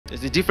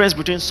There's a difference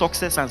between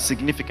success and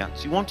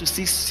significance. You want to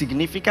see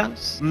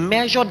significance?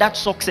 Measure that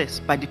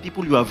success by the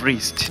people you have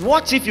raised.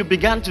 What if you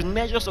began to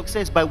measure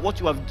success by what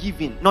you have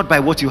given, not by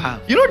what you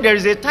have? You know, there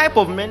is a type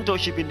of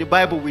mentorship in the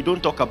Bible we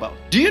don't talk about.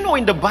 Do you know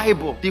in the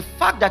Bible, the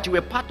fact that you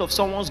were part of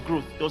someone's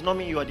growth does not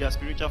mean you are their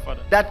spiritual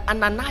father? That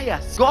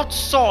Ananias got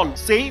Saul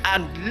saved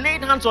and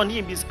laid hands on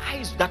him, his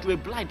eyes that were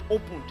blind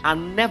opened,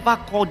 and never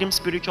called him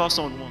spiritual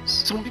son once.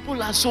 Some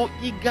people are so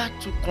eager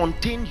to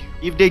contain you.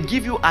 If they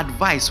give you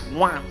advice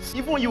once,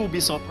 even you will be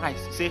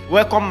surprised. Say,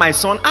 welcome my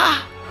son.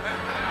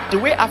 The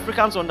way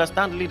Africans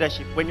understand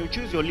leadership, when you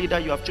choose your leader,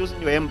 you have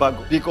chosen your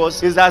embargo.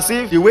 Because it's as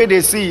if the way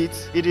they see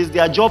it, it is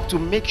their job to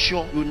make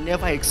sure you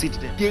never exceed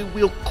them. They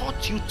will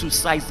cut you to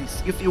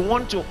sizes. If you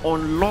want to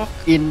unlock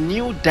a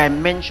new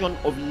dimension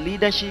of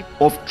leadership,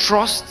 of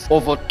trust,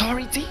 of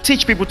authority,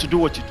 teach people to do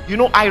what you do. You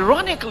know,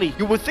 ironically,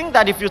 you will think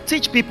that if you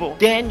teach people,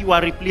 then you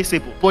are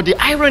replaceable. But the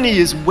irony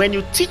is, when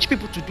you teach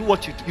people to do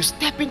what you do, you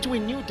step into a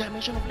new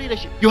dimension of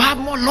leadership. You have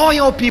more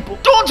loyal people.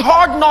 Don't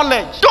hoard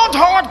knowledge. Don't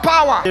hoard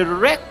power. The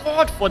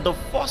record for the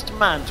first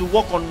man to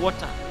walk on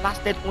water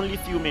lasted only a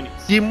few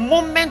minutes. The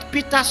moment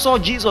Peter saw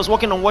Jesus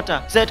walking on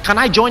water, said, can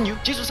I join you?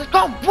 Jesus said,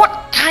 come.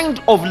 What kind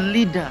of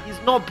leader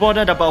is not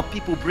bothered about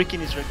people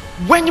breaking his record?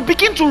 When you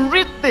begin to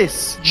read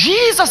this,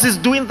 Jesus is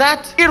doing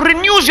that. It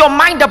renews your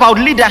mind about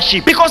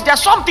leadership, because there are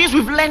some things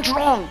we've learned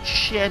wrong.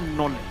 Share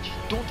knowledge.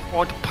 Don't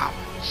hoard power.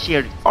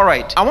 Share it. All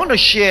right, I want to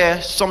share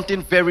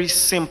something very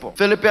simple.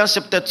 Philippians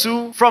chapter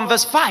 2 from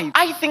verse 5.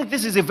 I think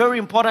this is a very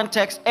important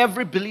text.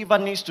 Every believer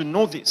needs to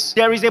know this.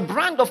 There is a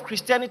brand of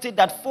Christianity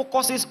that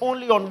focuses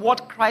only on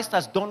what Christ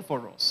has done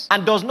for us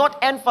and does not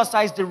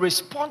emphasize the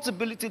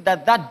responsibility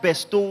that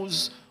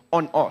bestows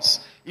on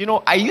us. You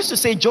know, I used to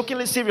say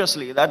jokingly,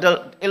 seriously, that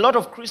a lot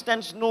of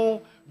Christians know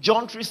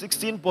John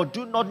 3:16 but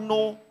do not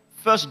know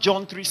 1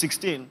 John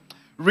 3:16,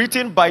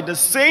 written by the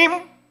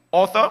same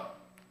author,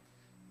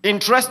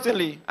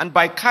 interestingly, and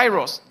by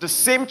Kairos, the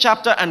same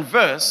chapter and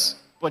verse,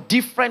 but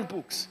different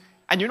books.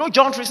 And you know,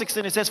 John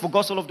 3:16, it says, for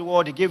God so loved the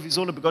world, he gave his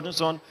only begotten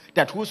son,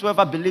 that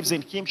whosoever believes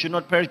in him should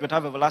not perish but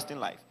have everlasting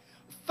life.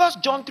 1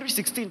 John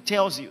 3:16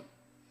 tells you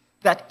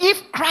that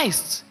if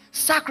Christ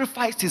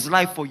sacrificed his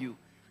life for you,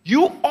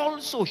 you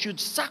also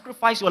should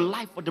sacrifice your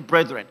life for the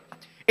brethren.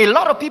 A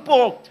lot of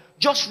people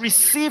just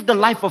receive the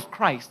life of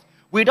Christ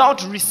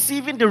without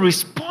receiving the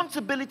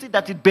responsibility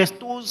that it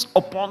bestows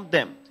upon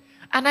them.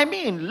 And I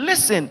mean,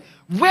 listen,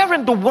 where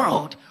in the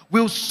world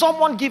will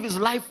someone give his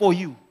life for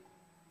you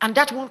and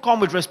that won't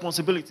come with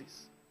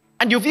responsibilities?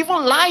 And you've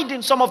even lied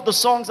in some of the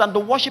songs and the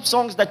worship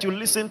songs that you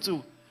listen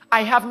to.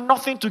 I have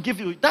nothing to give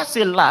you. That's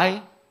a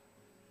lie.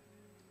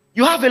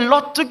 You have a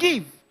lot to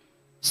give.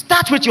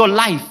 Start with your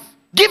life.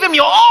 Give him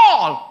your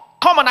all.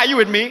 Come on, are you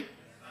with me?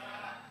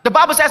 The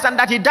Bible says, and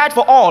that he died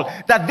for all,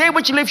 that they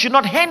which live should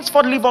not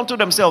henceforth live unto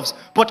themselves,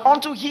 but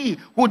unto he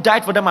who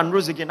died for them and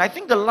rose again. I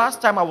think the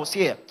last time I was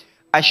here,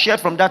 I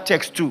shared from that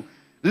text too.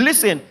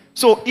 Listen,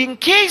 so in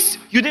case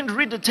you didn't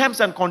read the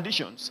terms and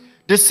conditions,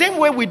 the same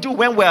way we do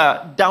when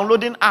we're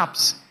downloading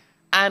apps,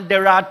 and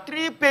there are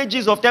 3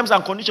 pages of terms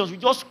and conditions, we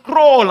just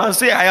scroll and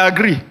say, I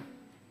agree.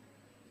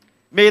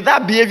 May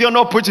that behavior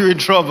not put you in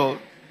trouble.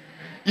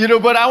 You know,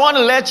 but I want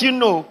to let you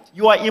know,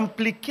 you are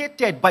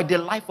implicated by the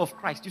life of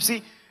Christ. You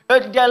see,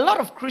 there are a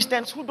lot of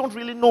Christians who don't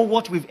really know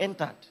what we've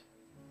entered.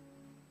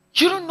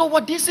 You don't know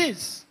what this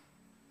is.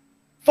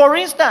 For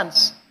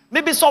instance,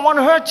 maybe someone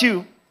hurt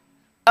you,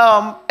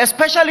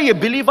 especially a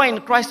believer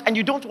in Christ, and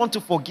you don't want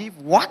to forgive.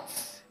 What?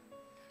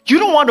 You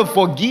don't want to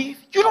forgive?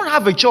 You don't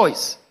have a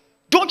choice.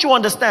 Don't you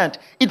understand?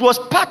 It was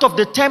part of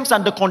the terms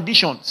and the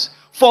conditions.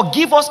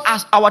 Forgive us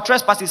as our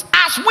trespasses,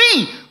 as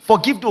we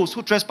forgive those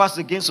who trespass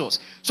against us.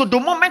 So the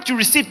moment you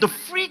receive the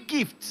free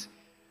gift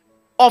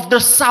of the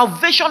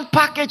salvation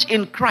package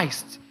in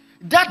Christ,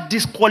 that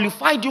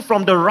disqualified you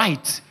from the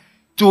right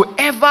to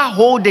ever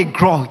hold a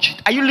grudge.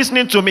 Are you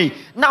listening to me?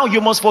 Now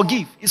you must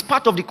forgive. It's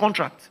part of the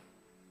contract.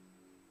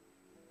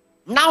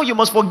 Now you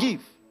must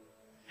forgive.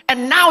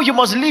 And now you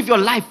must live your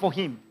life for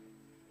him.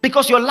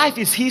 Because your life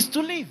is his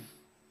to live.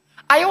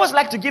 I always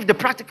like to give the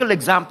practical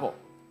example.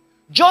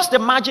 Just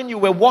imagine you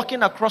were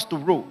walking across the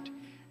road,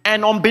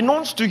 and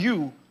unbeknownst to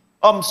you,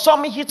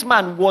 some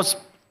hitman was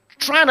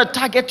trying to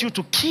target you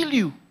to kill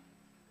you.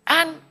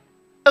 And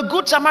a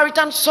good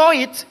Samaritan saw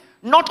it.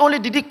 Not only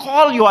did he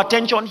call your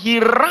attention, he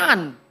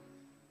ran.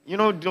 You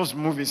know those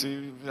movies,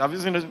 have you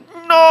seen this?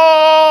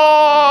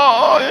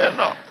 No, you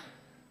know.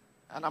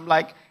 And I'm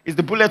like, is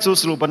the bullet so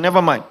slow? But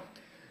never mind.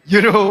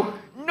 You know,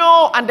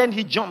 no. And then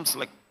he jumps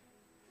like,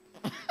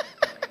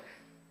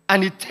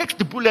 and he takes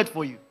the bullet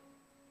for you.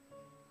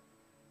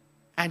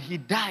 And he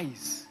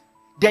dies.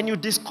 Then you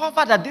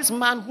discover that this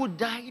man who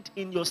died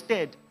in your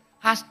stead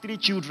has 3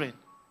 children.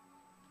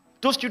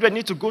 Those children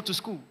need to go to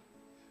school.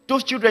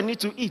 Those children need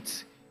to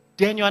eat.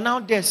 Then you are now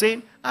there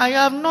saying, I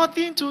have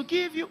nothing to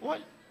give you.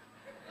 What?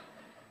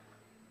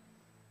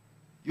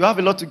 You have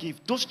a lot to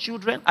give. Those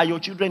children are your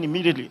children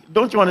immediately.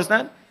 Don't you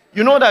understand?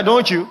 You know that,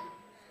 don't you?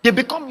 They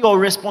become your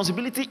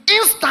responsibility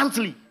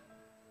instantly.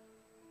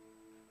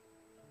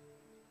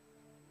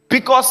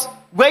 Because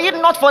were it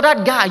not for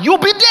that guy, you'll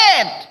be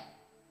dead.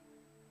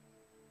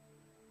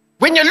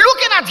 When you're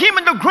looking at him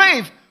in the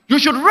grave, you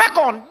should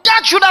reckon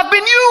that should have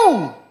been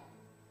you.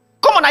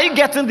 Come on, are you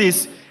getting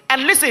this?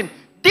 And listen,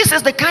 this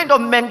is the kind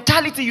of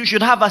mentality you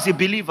should have as a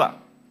believer.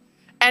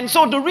 And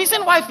so the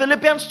reason why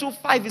Philippians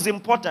 2:5 is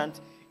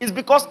important is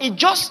because it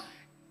just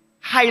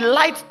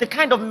highlights the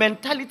kind of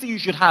mentality you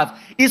should have.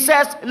 It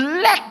says,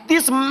 let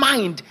this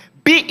mind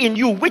be in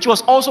you, which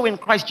was also in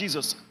Christ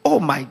Jesus. Oh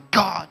my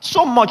God,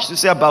 so much to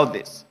say about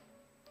this.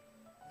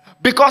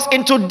 Because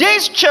in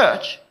today's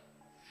church,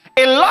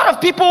 a lot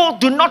of people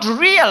do not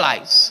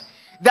realize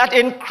that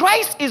in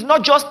Christ is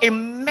not just a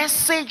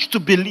message to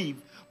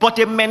believe, but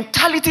a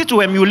mentality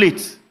to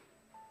emulate.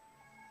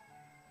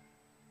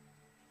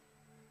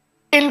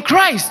 In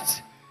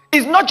Christ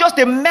is not just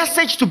a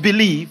message to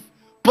believe,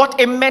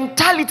 but a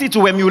mentality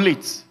to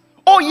emulate.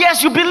 Oh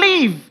yes, you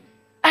believe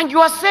and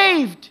you are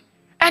saved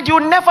and you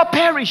will never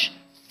perish.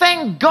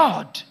 Thank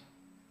God.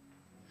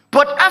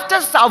 But after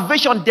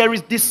salvation, there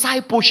is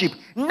discipleship.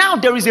 Now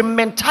there is a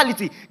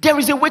mentality. There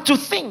is a way to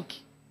think.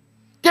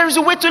 There is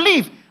a way to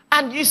live.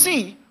 And you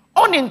see,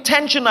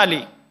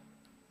 unintentionally,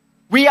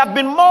 we have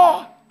been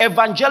more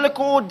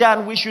evangelical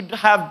than we should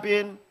have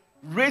been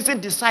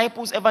raising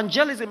disciples.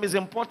 Evangelism is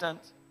important.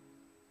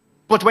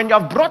 But when you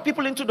have brought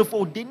people into the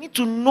fold, they need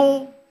to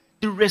know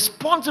the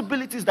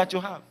responsibilities that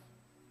you have.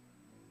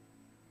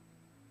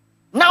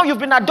 Now you've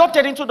been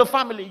adopted into the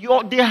family.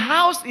 The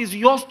house is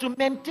yours to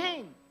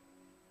maintain.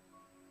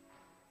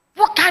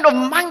 What kind of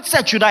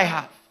mindset should I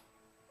have?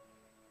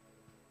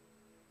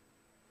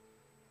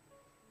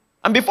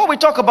 And before we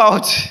talk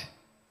about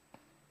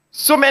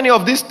so many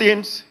of these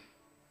things,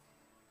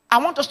 I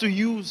want us to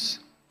use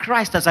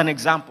Christ as an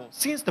example.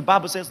 Since the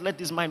Bible says, let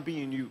this mind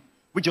be in you,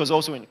 which was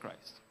also in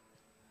Christ.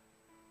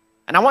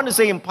 And I want to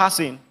say in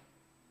passing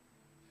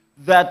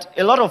that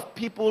a lot of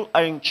people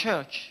are in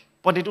church,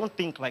 but they don't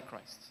think like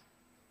Christ.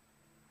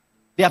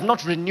 They have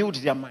not renewed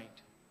their mind.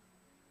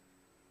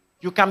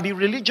 You can be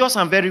religious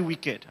and very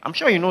wicked. I'm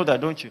sure you know that,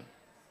 don't you?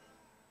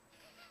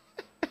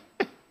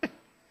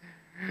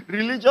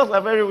 Religious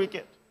are very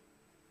wicked.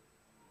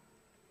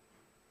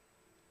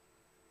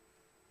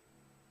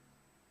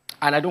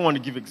 And I don't want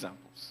to give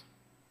examples.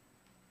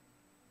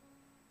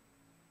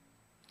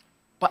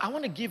 But I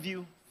want to give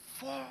you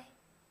 4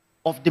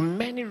 of the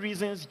many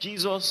reasons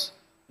Jesus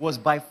was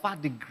by far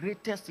the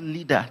greatest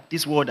leader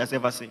this world has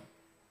ever seen.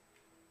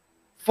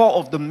 4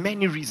 of the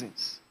many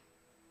reasons.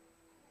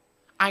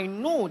 I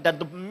know that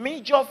the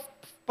major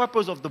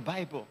purpose of the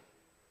Bible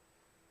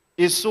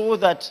is so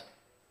that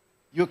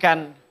you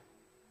can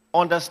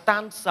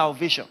understand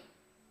salvation.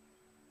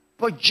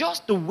 But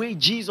just the way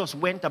Jesus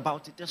went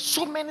about it, there's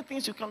so many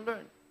things you can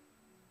learn.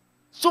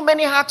 So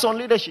many hacks on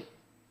leadership.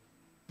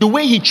 The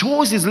way he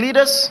chose his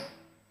leaders.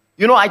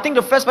 You know, I think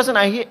the first person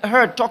I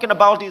heard talking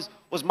about this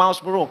was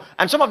Miles Monroe.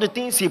 And some of the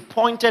things he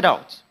pointed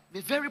out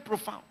were very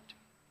profound.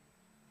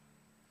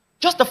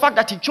 Just the fact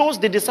that he chose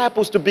the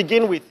disciples to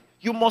begin with.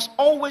 You must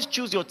always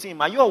choose your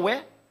team. Are you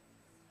aware?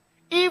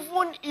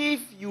 Even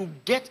if you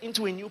get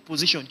into a new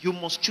position, you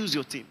must choose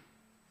your team.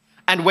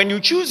 And when you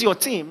choose your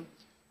team,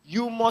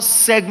 you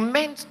must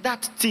segment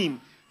that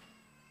team.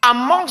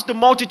 Amongst the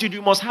multitude,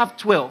 you must have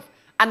 12.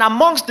 And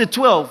amongst the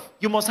 12,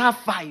 you must have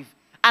 5.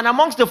 And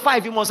amongst the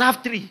 5, you must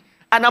have 3.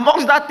 And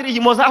amongst that 3,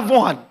 you must have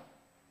 1.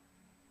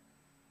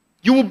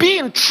 You will be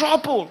in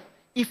trouble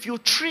if you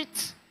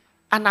treat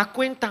an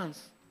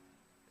acquaintance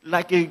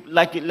like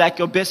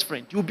your best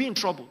friend. You'll be in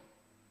trouble.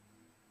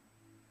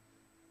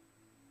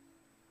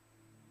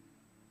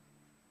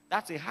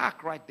 That's a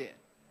hack right there.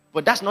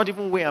 But that's not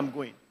even where I'm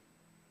going.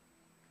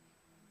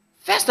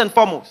 First and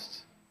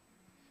foremost,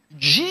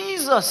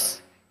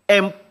 Jesus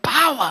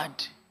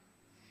empowered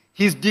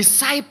his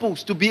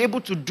disciples to be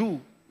able to do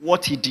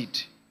what he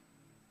did.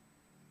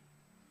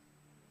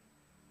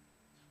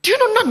 Do you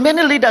know not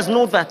many leaders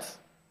know that?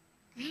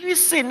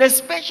 Listen,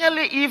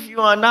 especially if you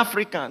are an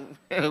African,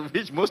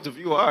 which most of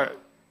you are,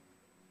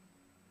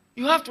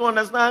 you have to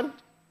understand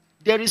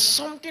there is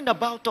something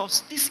about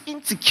us, this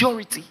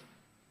insecurity.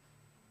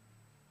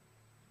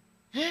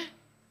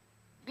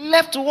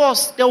 Left to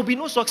us, there will be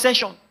no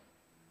succession.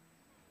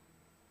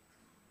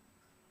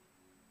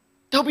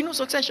 There will be no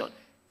succession.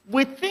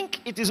 We think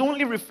it is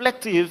only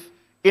reflective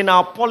in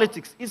our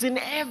politics. It's in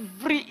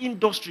every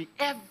industry.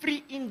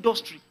 Every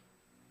industry.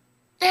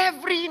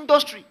 Every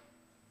industry.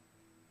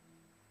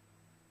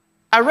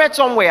 I read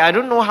somewhere, I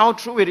don't know how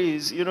true it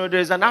is. You know,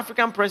 there's an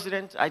African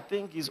president, I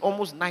think he's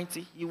almost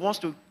 90. He wants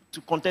to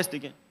contest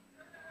again.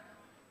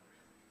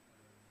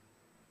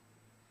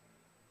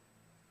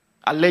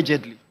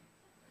 Allegedly.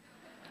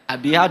 I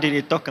be out in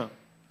a talker.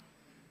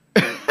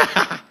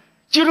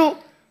 You know,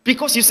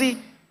 because you see,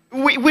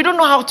 we don't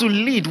know how to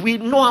lead. We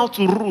know how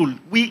to rule.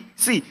 We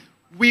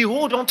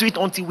hold on to it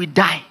until we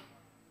die.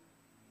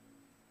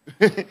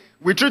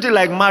 We treat it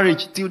like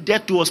marriage till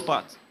death do us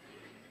part.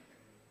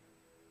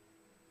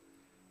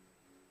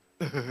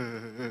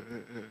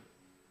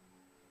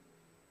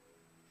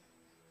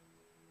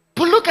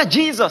 But look at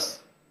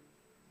Jesus.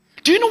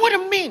 Do you know what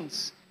it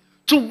means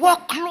to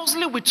work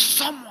closely with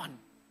someone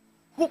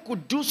who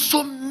could do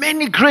so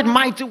many great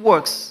mighty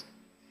works.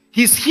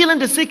 He's healing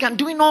the sick and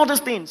doing all these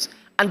things.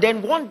 And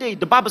then one day,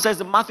 the Bible says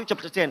in Matthew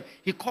chapter 10,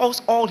 he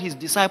calls all his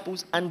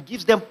disciples and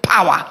gives them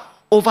power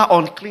over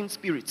unclean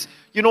spirits.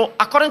 You know,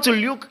 according to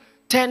Luke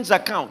 10's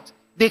account,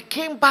 they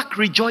came back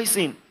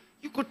rejoicing.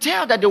 You could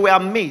tell that they were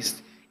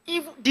amazed.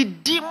 Even the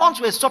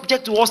demons were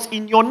subject to us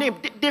in your name.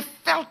 They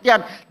felt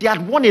they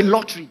had won a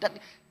lottery. That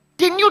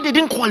they knew they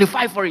didn't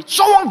qualify for it.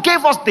 Someone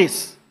gave us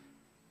this.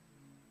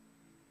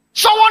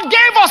 Someone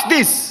gave us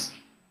this.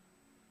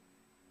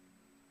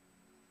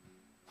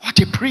 What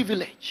a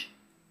privilege.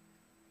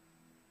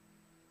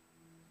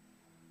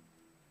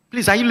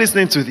 Please, are you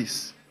listening to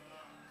this?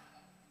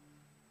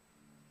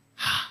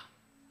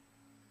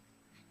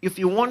 If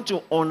you want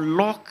to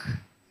unlock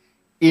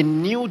a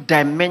new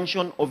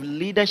dimension of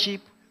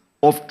leadership,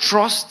 of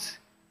trust,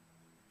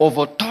 of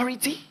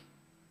authority,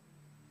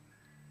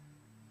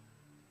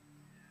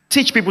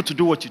 teach people to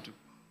do what you do.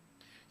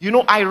 You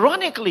know,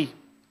 ironically,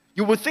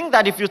 you would think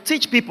that if you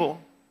teach people,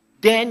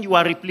 then you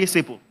are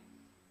replaceable.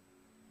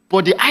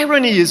 But the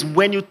irony is,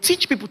 when you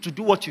teach people to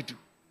do what you do,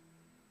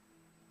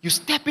 you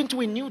step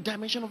into a new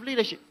dimension of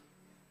leadership,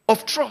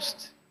 of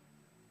trust.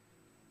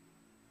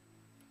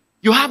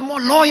 You have more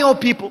loyal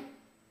people.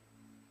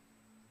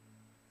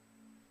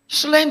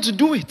 Just learn to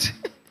do it.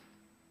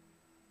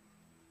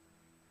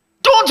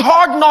 Don't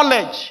hoard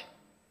knowledge.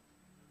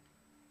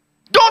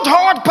 Don't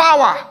hoard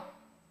power.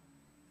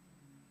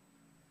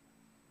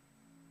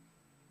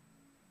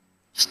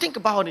 Just think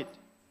about it.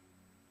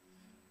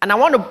 And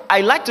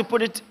I like to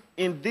put it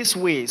in this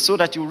way so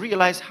that you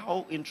realize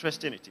how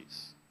interesting it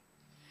is.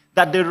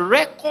 That the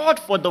record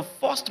for the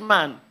first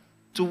man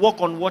to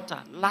walk on water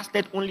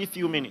lasted only a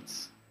few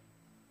minutes.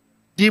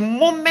 The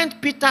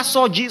moment Peter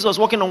saw Jesus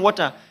walking on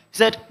water, he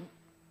said,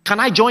 "Can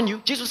I join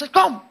you?" Jesus said,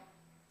 "Come,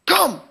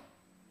 come."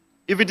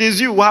 If it is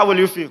you, how will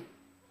you feel? He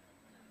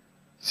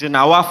said,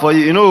 "Now what for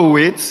you? You know,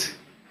 wait.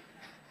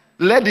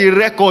 Let the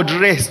record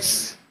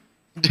rest."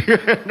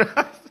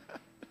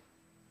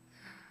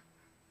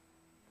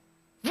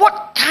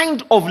 What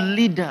kind of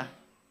leader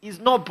is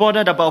not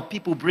bothered about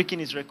people breaking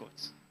his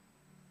records?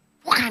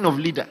 What kind of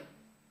leader?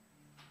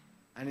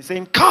 And he's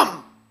saying,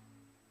 "Come."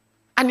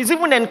 And he's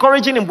even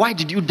encouraging him. Why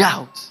did you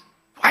doubt?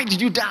 Why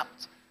did you doubt?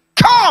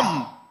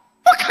 Come.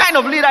 What kind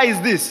of leader is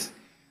this?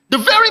 The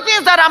very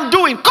things that I'm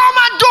doing, come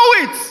and do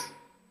it.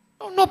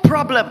 Oh, no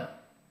problem.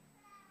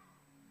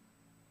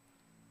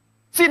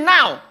 See,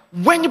 now,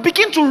 when you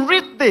begin to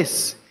read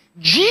this,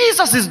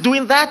 Jesus is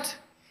doing that.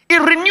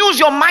 It renews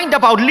your mind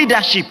about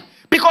leadership.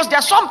 Because there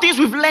are some things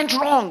we've learned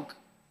wrong.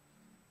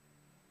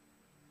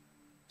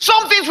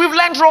 Some things we've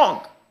learned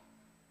wrong.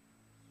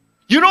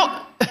 You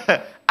know,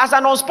 as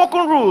an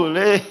unspoken rule,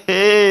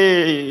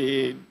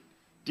 the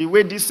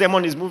way this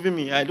sermon is moving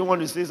me, I don't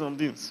want to say some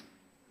things.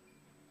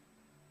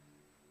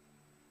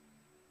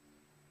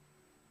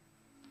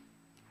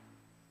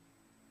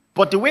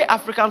 But the way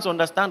Africans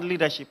understand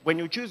leadership, when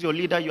you choose your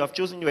leader, you have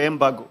chosen your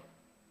embargo.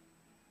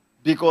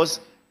 Because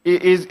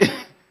it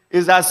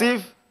is as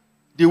if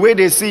the way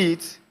they see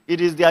it, it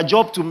is their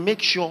job to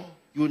make sure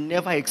you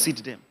never exceed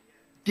them.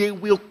 They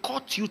will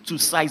cut you to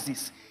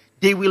sizes.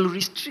 They will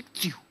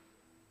restrict you.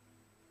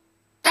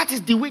 That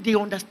is the way they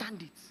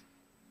understand it.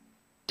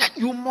 That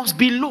you must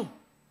be low.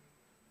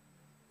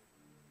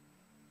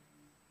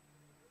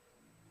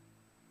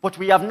 But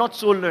we have not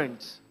so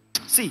learned.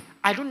 See,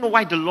 I don't know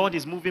why the Lord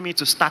is moving me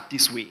to start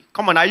this way.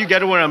 Come on, are you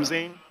getting what I'm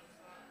saying?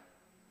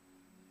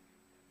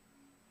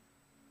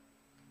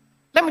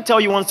 Let me tell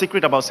you one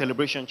secret about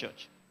Celebration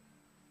Church.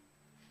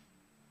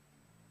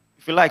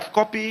 If you like,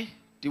 copy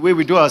the way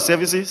we do our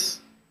services.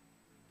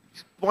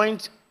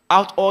 Point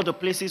out all the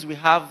places we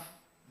have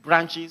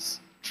branches.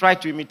 Try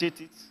to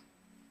imitate it.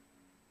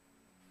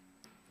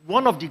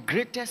 One of the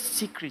greatest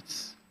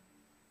secrets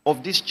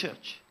of this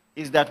church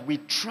is that we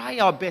try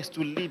our best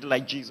to lead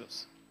like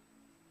Jesus.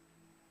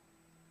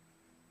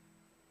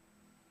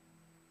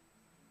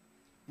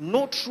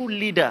 No true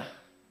leader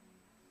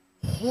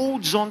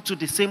holds on to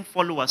the same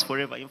followers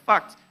forever. In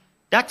fact,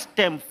 that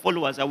term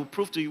followers, I will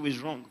prove to you, is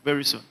wrong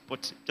very soon.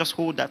 But just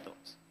hold that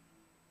thought.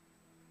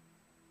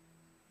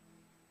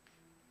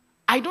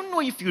 I don't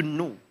know if you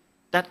know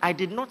that I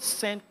did not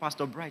send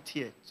Pastor Bright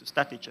here to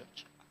start a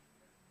church.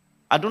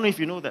 I don't know if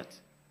you know that.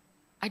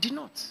 I did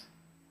not.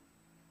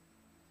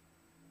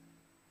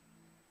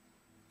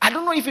 I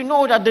don't know if you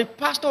know that the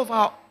pastor of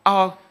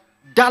our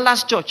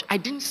Dallas church, I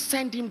didn't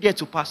send him there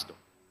to pastor.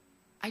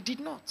 I did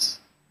not.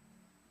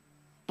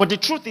 But the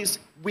truth is,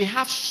 we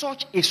have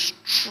such a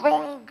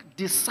strong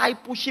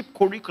discipleship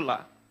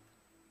curricula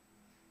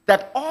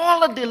that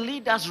all of the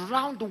leaders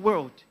around the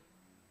world,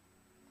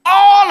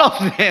 all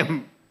of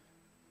them,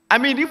 I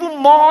mean, even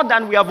more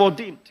than we have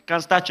ordained, can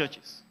start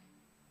churches.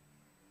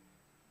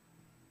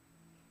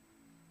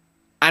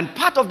 And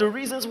part of the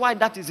reasons why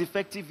that is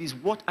effective is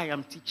what I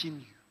am teaching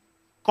you.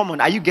 Come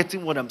on, are you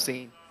getting what I'm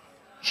saying?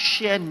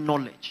 Share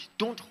knowledge.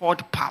 Don't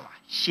hoard power.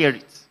 Share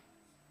it.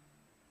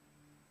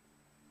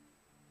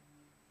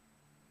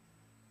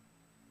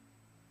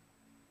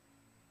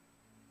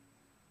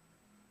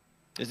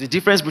 There's a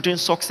difference between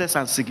success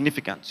and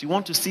significance. You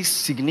want to see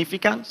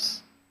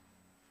significance?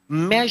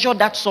 Measure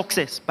that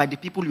success by the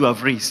people you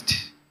have raised.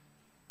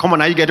 Come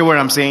on, are you getting what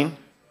I'm saying?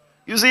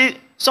 You see,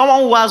 someone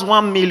who has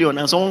 1 million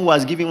and someone who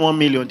has given 1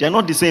 million, they're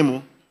not the same.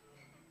 Oh?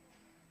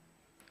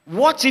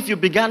 What if you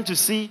began to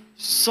see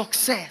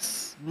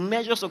success?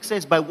 Measure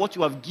success by what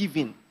you have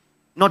given,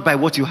 not by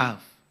what you have.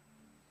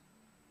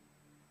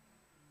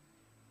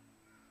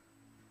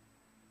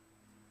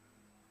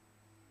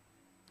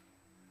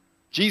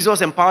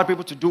 Jesus empowered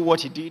people to do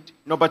what he did.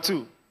 Number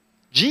 2,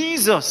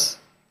 Jesus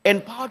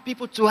empowered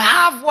people to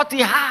have what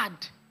he had.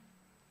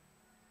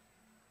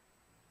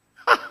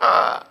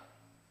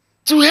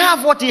 To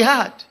have what he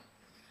had.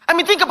 I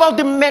mean, think about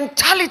the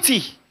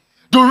mentality.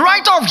 The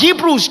writer of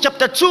Hebrews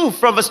chapter 2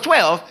 from verse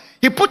 12,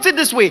 he puts it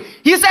this way.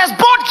 He says,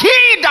 both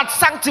he that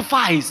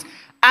sanctifies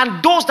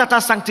and those that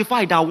are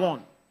sanctified are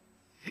one.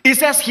 He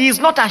says he is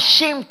not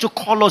ashamed to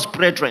call us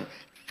brethren.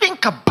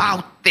 Think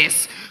about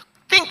this.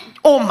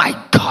 Oh my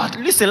God.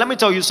 Listen, let me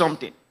tell you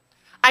something.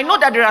 I know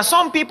that there are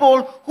some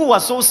people who are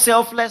so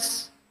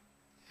selfless.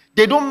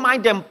 They don't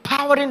mind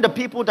empowering the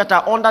people that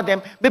are under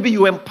them. Maybe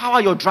you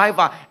empower your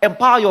driver,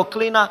 empower your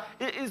cleaner.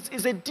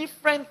 It's a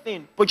different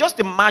thing. But just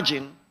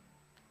imagine,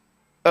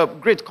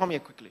 great, come here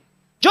quickly.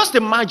 Just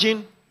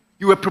imagine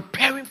you were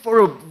preparing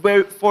for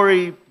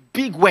a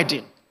big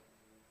wedding.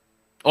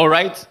 All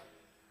right?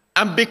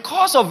 And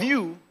because of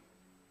you,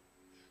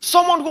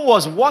 someone who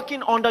was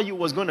working under you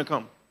was going to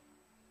come.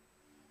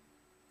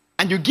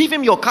 And you give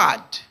him your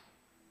card.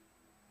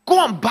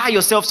 Go and buy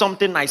yourself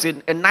something nice,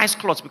 a nice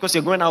cloth, because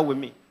you're going out with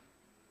me.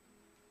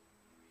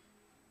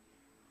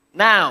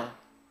 Now,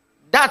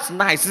 that's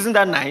nice. Isn't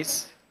that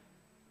nice?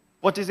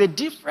 But it's a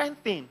different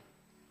thing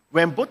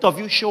when both of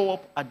you show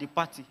up at the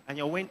party and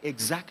you're wearing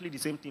exactly the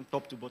same thing,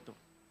 top to bottom.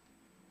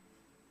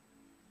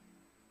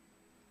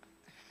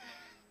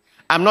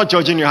 I'm not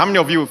judging you. How many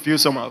of you feel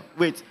somehow?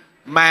 Wait,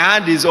 my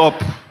hand is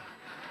up.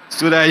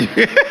 So that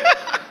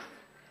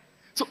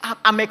So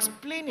I'm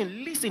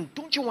explaining. Listen,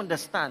 don't you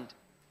understand?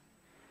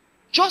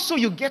 Just so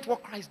you get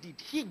what Christ did,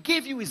 he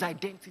gave you his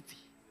identity.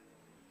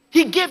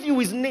 He gave you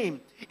his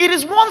name. It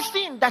is one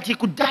thing that he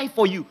could die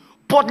for you.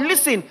 But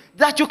listen,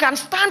 that you can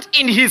stand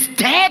in his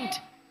stead.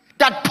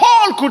 That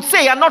Paul could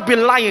say and not be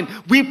lying.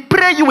 We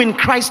pray you in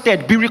Christ's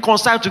stead, be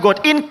reconciled to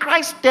God. In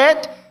Christ's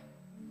stead,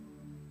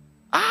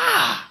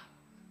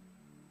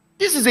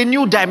 this is a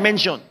new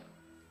dimension.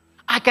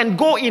 I can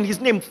go in his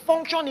name,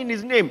 function in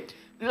his name.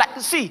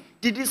 Like, see,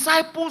 the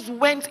disciples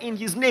went in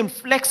his name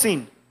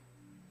flexing.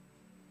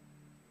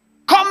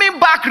 Coming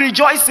back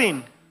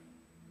rejoicing.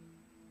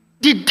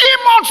 The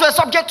demons were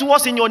subject to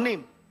us in your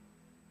name.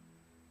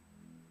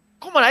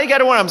 Come on, are you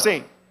getting what I'm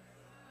saying?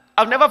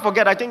 I'll never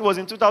forget, I think it was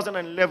in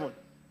 2011.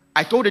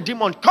 I told the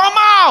demon, come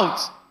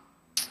out!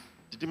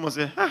 The demon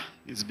said,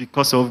 it's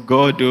because of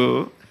God,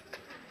 oh.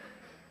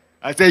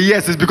 I said,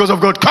 yes, it's because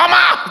of God. Come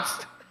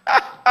out!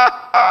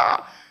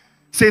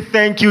 Say,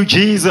 thank you,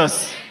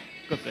 Jesus.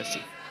 God bless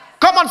you.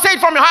 Come on, say it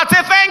from your heart.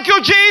 Say, thank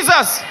you,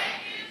 Jesus. Thank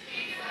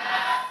you,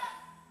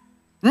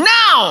 Jesus.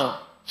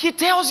 Now, he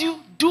tells you,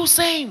 do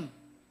same.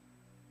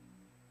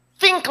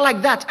 Think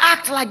like that.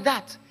 Act like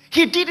that.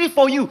 He did it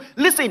for you.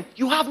 Listen,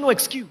 you have no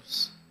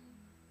excuse.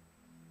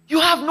 You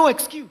have no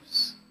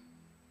excuse.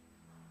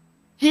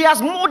 He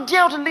has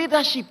modeled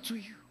leadership to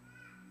you.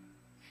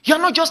 You're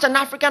not just an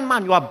African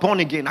man, you are born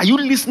again. Are you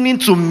listening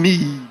to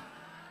me?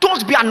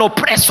 Don't be an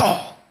oppressor.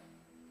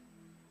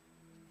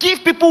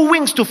 Give people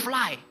wings to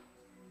fly.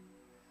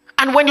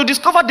 And when you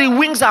discover the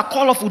wings are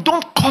colorful,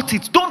 don't cut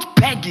it. Don't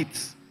peg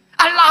it.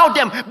 Allow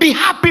them. Be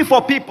happy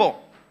for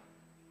people.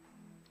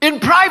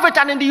 In private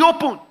and in the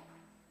open.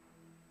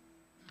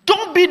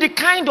 Don't be the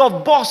kind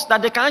of boss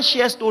that they can't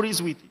share stories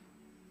with.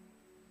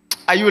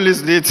 Are you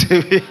listening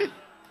to me?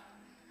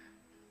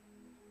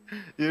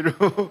 You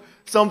know,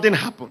 something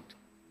happened.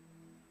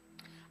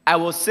 I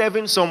was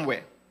serving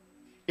somewhere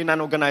in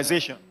an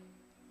organization.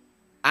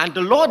 And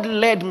the Lord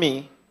led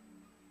me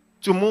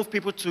to move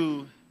people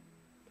to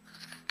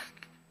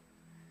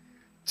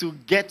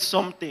get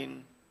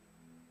something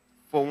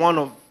for one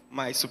of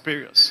my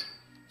superiors.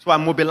 So I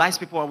mobilized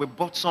people and we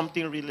bought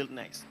something really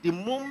nice. The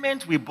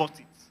moment we bought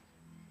it,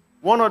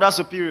 one other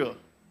superior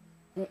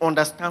who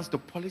understands the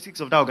politics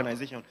of that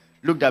organization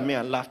looked at me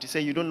and laughed. He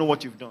said, you don't know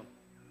what you've done.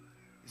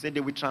 He said,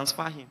 they will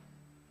transfer him.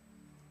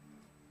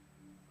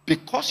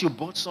 Because you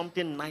bought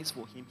something nice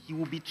for him, he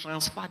will be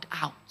transferred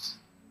out.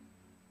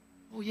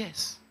 Oh,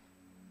 yes.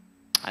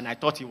 And I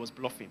thought he was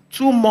bluffing.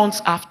 2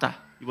 months after,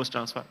 he was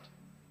transferred.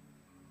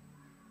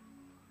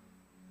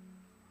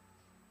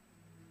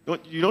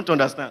 You don't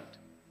understand.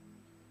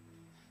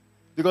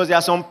 Because there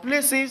are some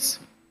places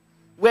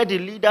where the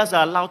leaders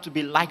are allowed to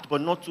be liked, but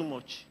not too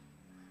much.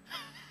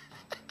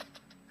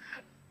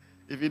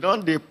 If you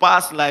don't, they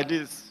pass like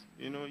this,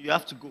 you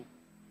have to go.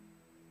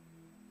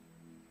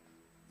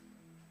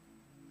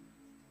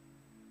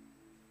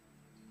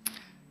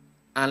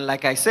 And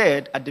like I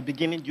said at the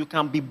beginning, you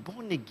can be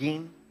born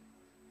again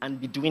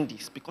and be doing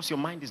this because your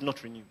mind is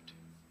not renewed.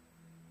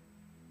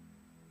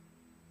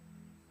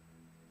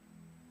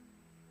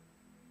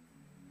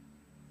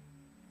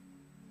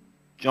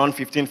 John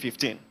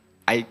 15:15.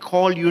 I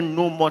call you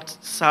no more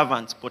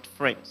servants, but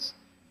friends.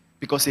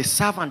 Because a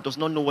servant does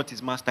not know what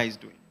his master is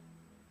doing.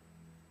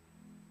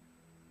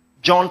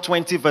 John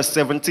 20, verse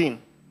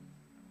 17.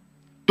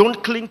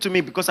 Don't cling to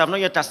me because I've not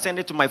yet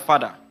ascended to my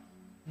Father.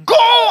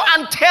 Go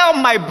and tell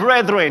my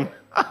brethren.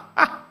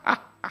 Have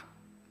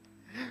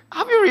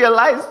you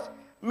realized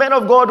men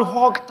of God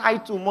hug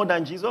title more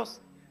than Jesus?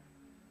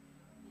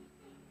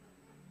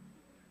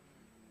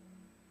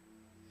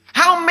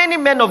 How many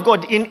men of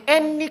God in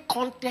any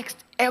context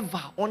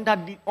ever under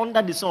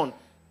the sun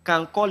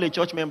can call a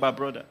church member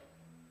brother?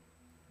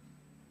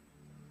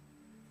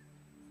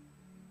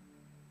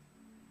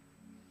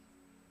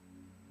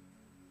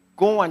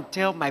 Go and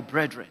tell my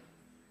brethren,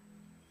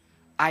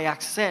 I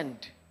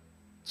ascend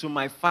to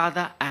my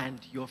Father and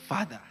your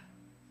Father,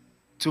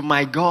 to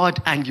my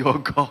God and your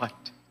God.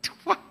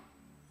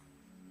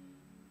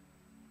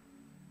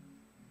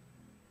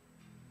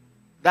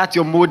 That's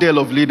your model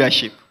of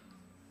leadership.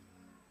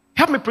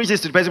 Help me preach this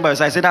to the person by your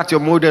side. I said that's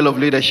your model of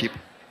leadership.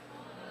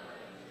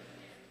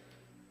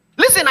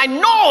 Listen, I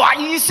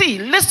know, you see,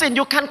 listen,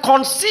 you can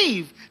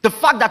conceive the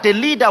fact that a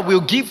leader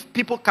will give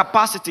people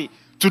capacity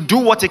to do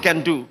what he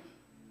can do,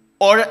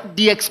 or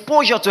the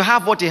exposure to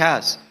have what he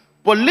has.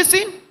 But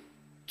listen,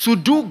 to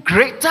do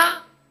greater,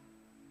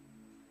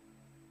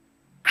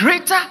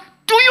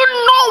 do you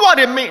know what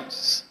it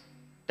means?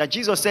 That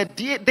Jesus said,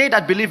 they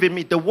that believe in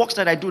me, the works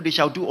that I do, they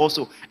shall do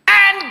also.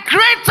 And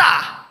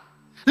greater.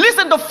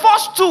 Listen, the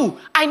first two,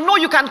 I know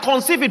you can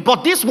conceive it,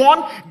 but this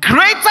one,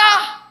 greater,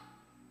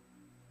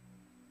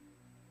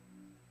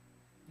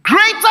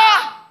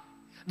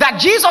 that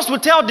Jesus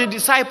would tell the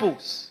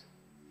disciples.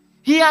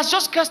 He has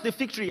just cursed the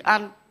fig tree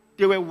and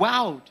they were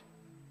wowed.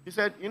 He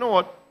said, you know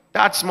what,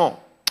 that's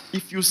small.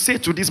 If you say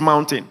to this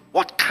mountain,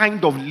 what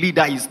kind of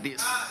leader is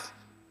this?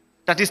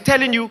 That is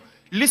telling you,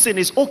 listen,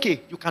 it's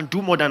okay, you can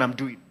do more than I'm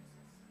doing.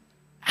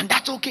 And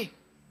that's okay.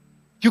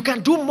 You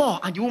can do more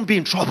and you won't be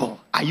in trouble.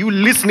 Are you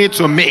listening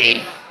to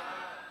me?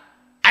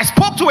 I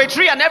spoke to a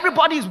tree and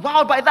everybody is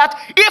wowed by that.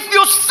 If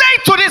you say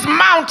to this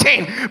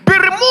mountain, be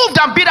removed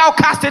and be thou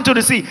cast into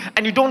the sea,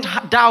 and you don't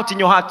doubt in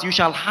your heart, you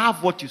shall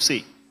have what you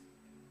say.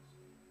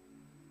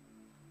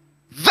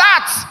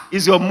 That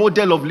is your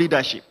model of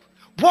leadership.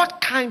 What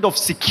kind of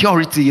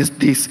security is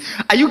this?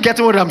 Are you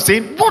getting what I'm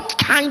saying? What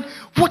kind?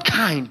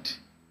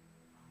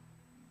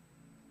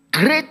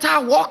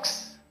 Greater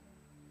works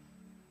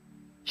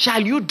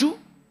shall you do?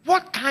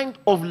 What kind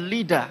of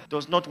leader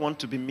does not want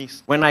to be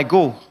missed? When I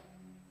go,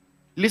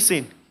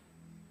 listen,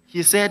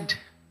 he said,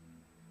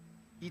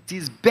 it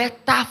is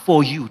better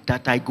for you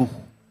that I go.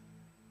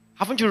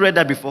 Haven't you read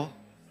that before?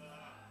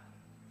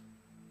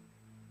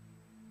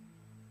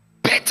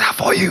 Better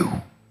for you.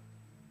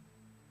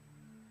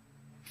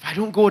 If I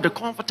don't go, the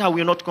comforter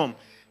will not come.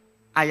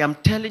 I am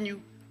telling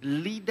you,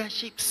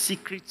 leadership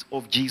secrets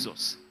of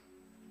Jesus.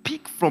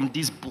 Pick from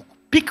this book.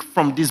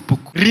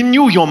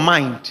 Renew your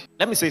mind.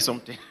 Let me say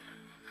something.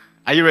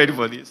 Are you ready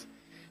for this?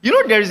 You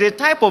know, there is a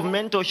type of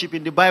mentorship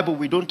in the Bible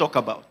we don't talk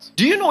about.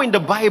 Do you know in the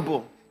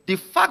Bible, the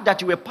fact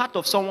that you were part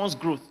of someone's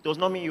growth does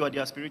not mean you are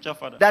their spiritual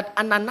father? That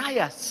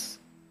Ananias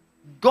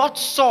got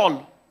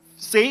Saul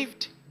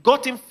saved,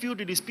 got him filled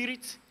with the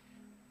Spirit,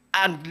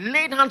 and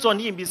laid hands on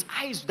him, his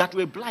eyes that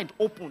were blind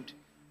opened,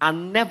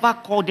 and never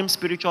called him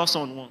spiritual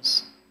son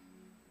once.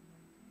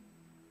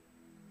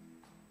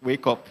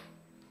 Wake up.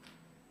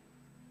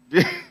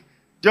 Do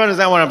you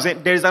understand what I'm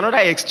saying? There is another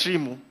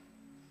extreme.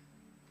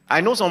 I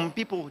know some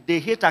people,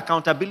 they hate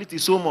accountability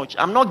so much.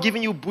 I'm not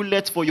giving you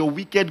bullets for your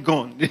wicked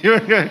gun. Do you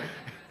understand?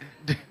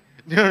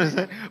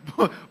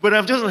 But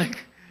I'm just like,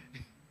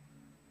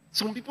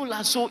 some people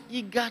are so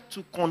eager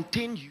to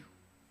contain you.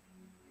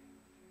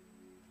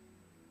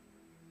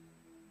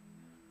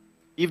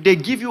 If they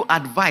give you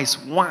advice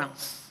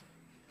once,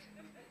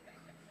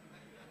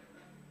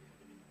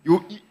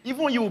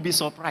 even you will be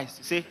surprised.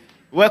 You say,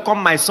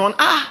 welcome my son.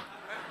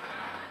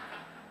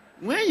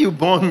 When you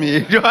born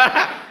me?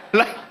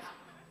 Like,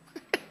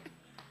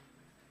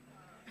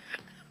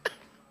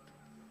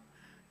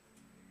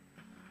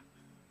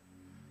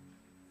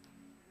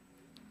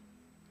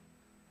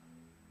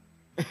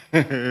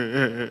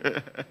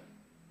 oh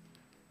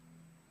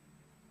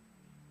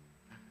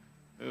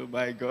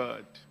my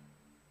God.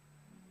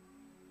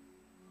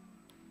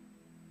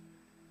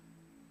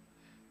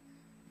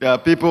 There are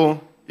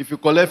people, if you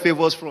collect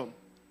favors from,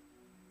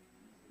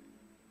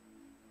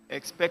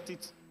 expect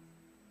it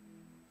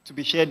to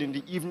be shared in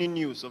the evening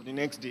news of the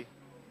next day.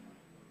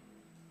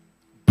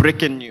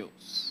 Breaking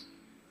news.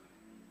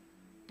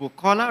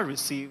 Bukola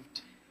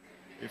received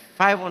a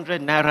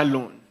 500 naira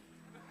loan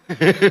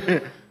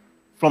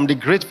from the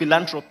great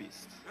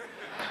philanthropist.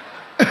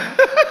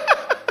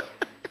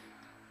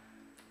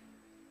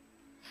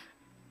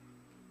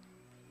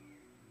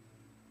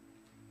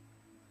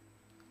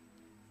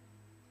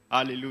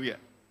 Hallelujah.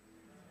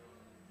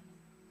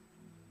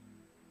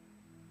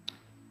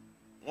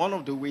 One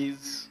of the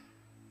ways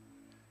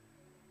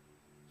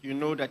you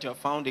know that you have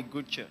found a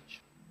good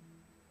church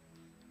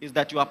is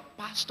that you are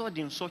pastored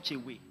in such a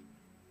way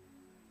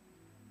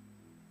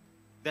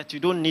that you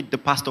don't need the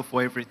pastor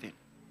for everything.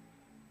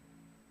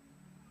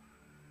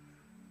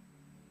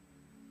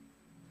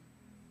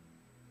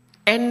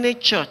 Any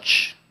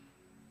church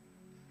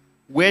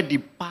where the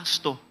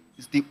pastor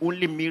is the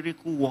only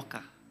miracle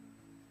worker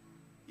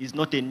is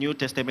not a New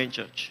Testament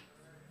church.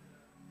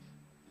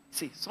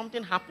 See,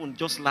 something happened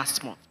just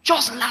last month.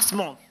 Just last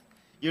month.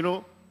 You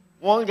know,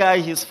 one guy,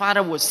 his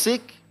father was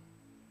sick.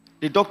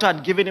 The doctor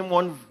had given him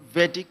one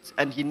verdict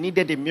and he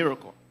needed a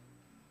miracle.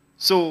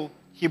 So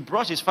he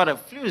brought his father,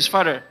 flew his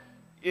father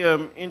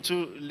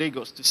into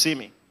Lagos to see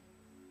me.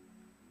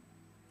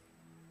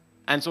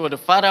 And so the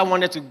father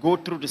wanted to go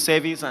through the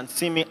service and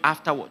see me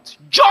afterwards.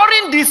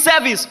 During the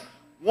service,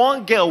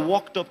 one girl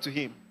walked up to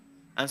him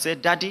and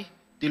said, "Daddy,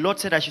 the Lord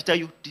said I should tell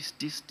you this.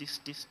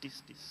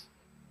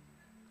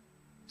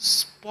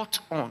 Spot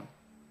on."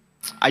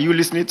 Are you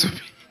listening to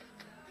me?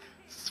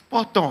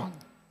 Spot on.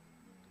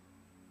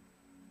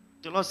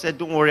 The Lord said,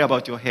 "Don't worry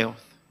about your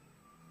health,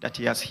 that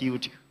He has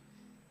healed you."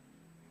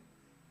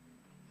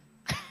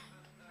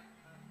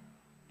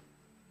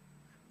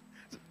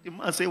 The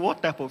man said,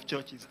 "What type of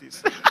church is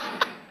this?"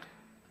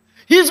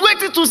 He's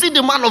waiting to see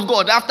the man of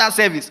God after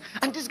service.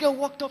 And this girl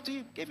walked up to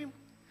him, gave him,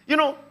 you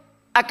know,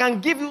 I can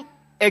give you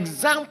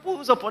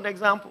examples upon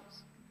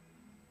examples.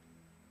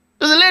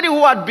 There's a lady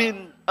who had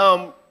been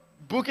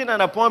booking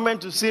an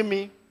appointment to see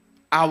me.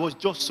 I was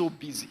just so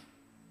busy.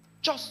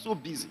 Just so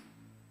busy.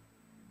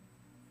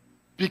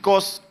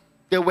 Because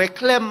there were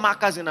clear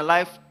markers in her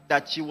life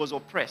that she was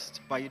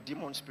oppressed by a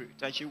demon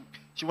spirit. And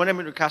she wanted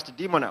me to cast the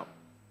demon out.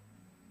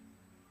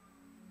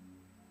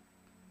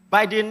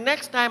 By the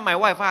next time my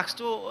wife asked,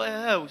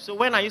 so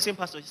when are you seeing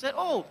pastor? She said,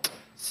 "Oh,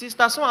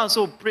 sister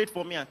so-and-so prayed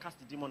for me and cast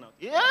the demon out."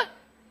 Yeah?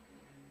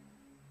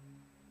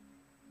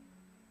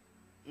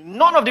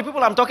 None of the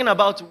people I'm talking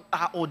about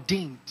are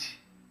ordained.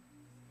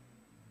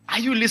 Are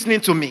you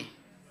listening to me?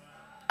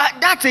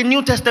 That's a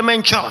New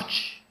Testament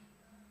church.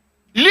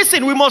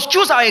 Listen, we must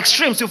choose our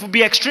extremes if we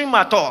be extreme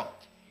at all.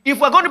 If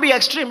we're going to be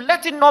extreme,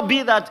 let it not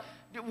be that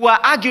we're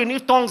arguing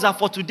if tongues are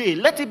for today.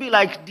 Let it be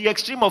like the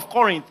extreme of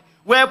Corinth,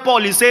 where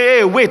Paul is saying,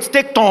 "Hey, wait,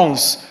 take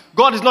tongues.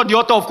 God is not the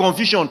author of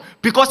confusion."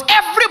 Because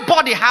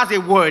everybody has a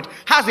word,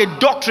 has a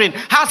doctrine,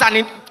 has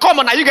an... Come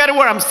on, are you getting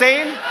what I'm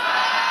saying?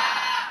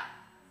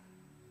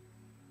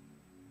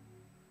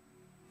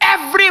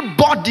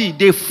 Everybody,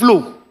 they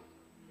flow.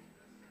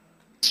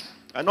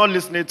 You're not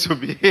listening to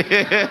me.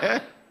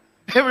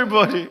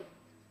 Everybody.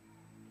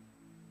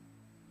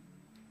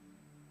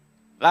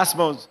 Last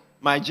month,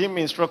 my gym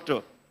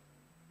instructor,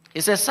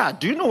 he said, "Sir,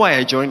 do you know why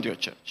I joined your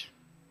church?"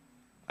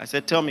 I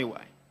said, "Tell me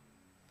why."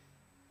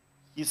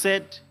 He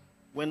said,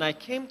 "When I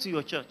came to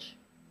your church,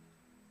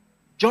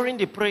 during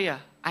the prayer,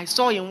 I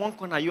saw in one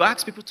corner, you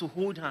asked people to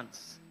hold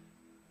hands."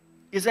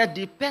 He said,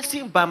 "The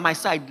person by my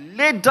side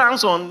laid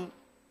hands on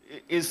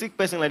a sick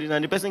person like this,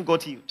 and the person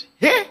got healed."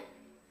 Hey!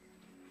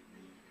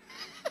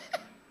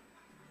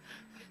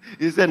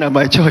 He said, "Now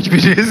my church be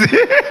this."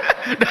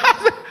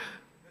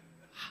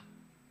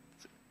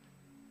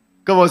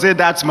 Come on, say,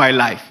 "That's my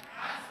life."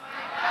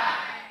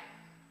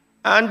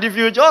 And if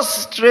you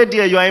just stray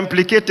there, you are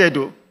implicated.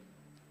 Though.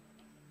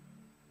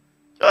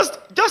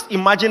 Just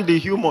imagine the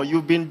humor.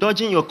 You've been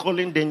dodging your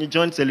calling, then you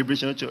join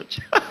Celebration Church.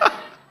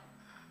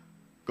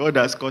 God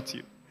has caught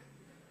you.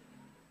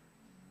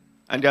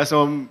 And there are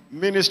some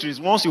ministries,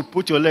 once you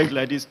put your leg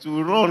like this,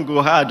 to run,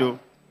 go hard. Though.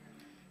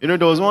 You know,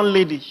 there was one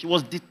lady, she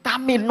was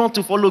determined not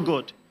to follow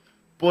God.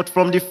 But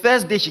from the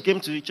first day she came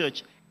to the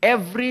church,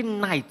 every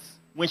night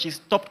when she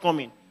stopped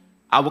coming,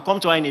 I would come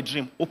to her in a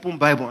dream, open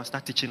Bible and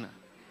start teaching her.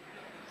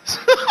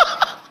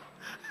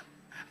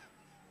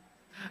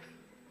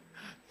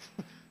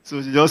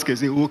 So she just can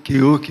say,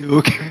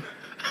 okay.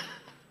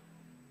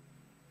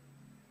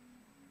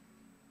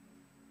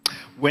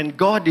 When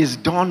God is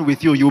done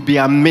with you, you'll be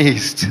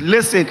amazed.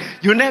 Listen,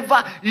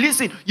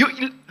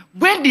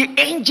 when the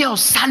angel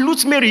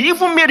salutes Mary,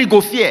 even Mary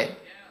go fear.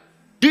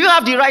 Do you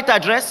have the right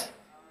address?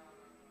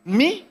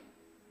 Me?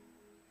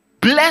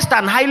 Blessed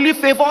and highly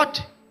favored?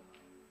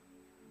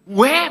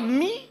 Where?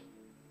 Me?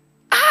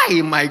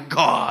 My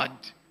God.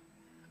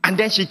 And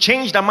then she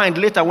changed her mind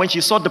later when she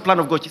saw the plan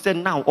of God. She said,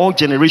 "Now all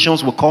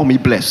generations will call me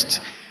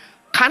blessed."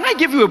 Can I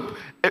give you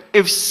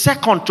a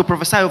second to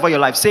prophesy over your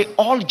life? Say,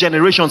 "All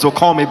generations will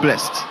call me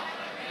blessed."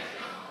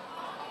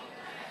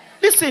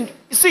 Listen,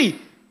 see,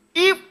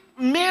 if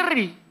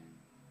Mary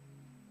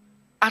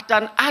at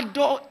an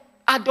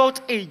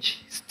adult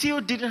age still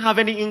didn't have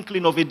any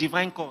inkling of a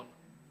divine call,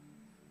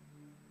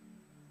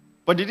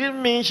 but it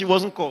didn't mean she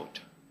wasn't called.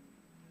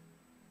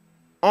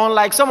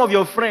 Unlike some of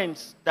your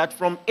friends that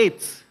from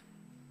 8,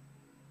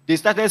 they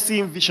started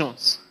seeing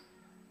visions.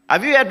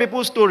 Have you heard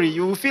people's story?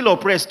 You will feel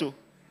oppressed too.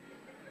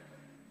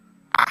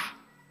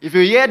 If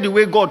you hear the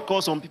way God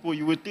calls some people,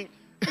 you will think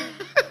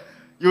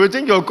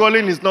your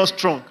calling is not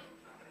strong.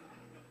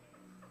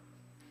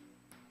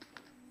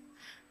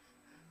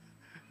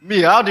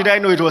 Me, how did I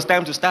know it was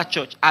time to start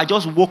church? I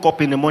just woke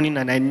up in the morning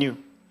and I knew.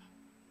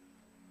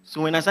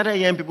 So when I started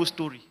hearing people's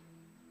story,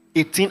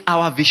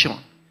 18-hour vision,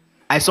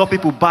 I saw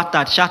people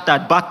battered,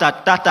 shattered,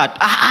 tattered.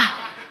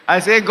 I I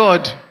say,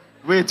 God,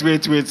 wait.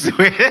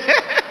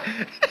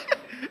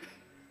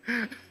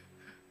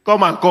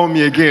 Come and call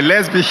me again.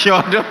 Let's be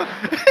sure.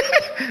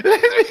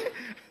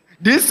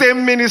 This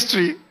same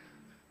ministry.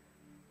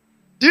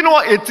 Do you know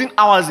what 18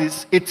 hours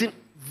is? 18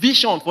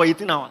 vision for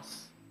 18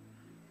 hours.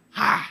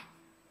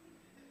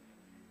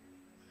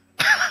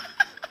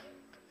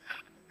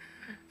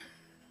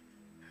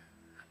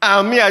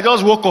 And me, I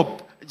just woke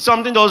up.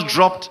 Something just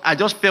dropped. I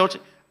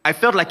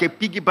felt like a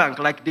piggy bank,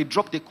 like they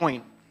dropped a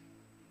coin.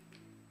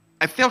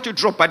 I felt it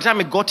drop. By the time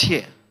it got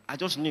here, I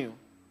just knew.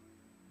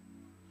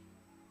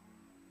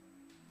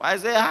 But I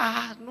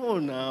said, no,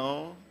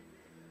 now.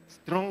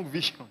 Strong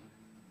vision.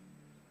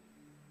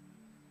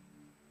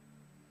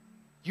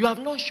 You have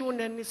not shown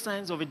any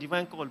signs of a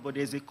divine call, but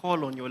there's a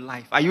call on your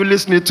life. Are you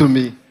listening to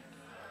me?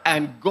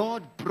 And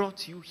God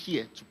brought you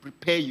here to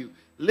prepare you.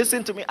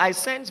 Listen to me. I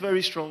sense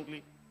very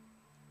strongly.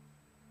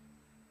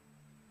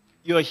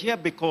 You're here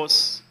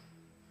because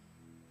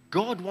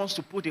God wants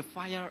to put a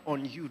fire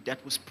on you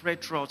that will spread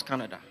throughout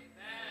Canada.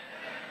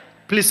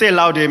 Please say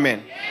loud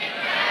amen.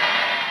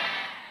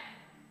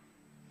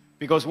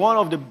 Because one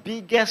of the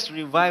biggest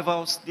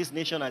revivals this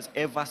nation has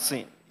ever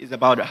seen is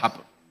about to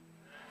happen.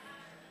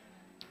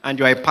 And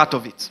you are a part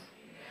of it.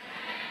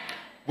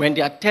 When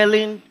they are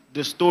telling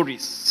the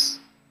stories,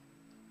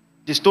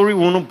 the story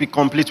will not be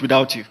complete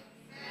without you.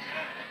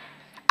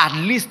 At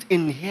least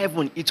in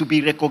heaven, it will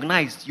be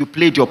recognized you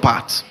played your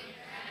part.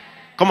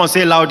 Come on,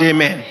 say loud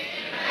amen.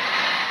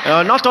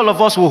 Not all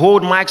of us will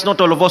hold mics, not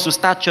all of us will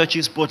start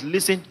churches, but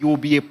listen, you will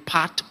be a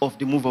part of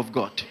the move of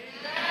God.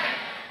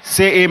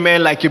 Say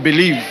amen like you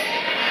believe.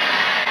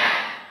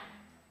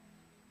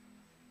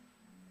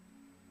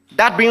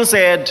 That being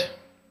said,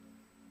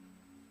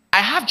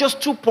 I have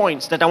just 2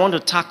 points that I want to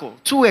tackle.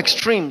 2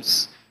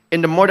 extremes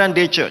in the modern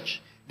day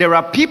church. There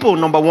are people,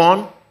 number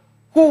one,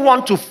 who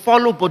want to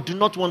follow but do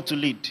not want to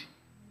lead.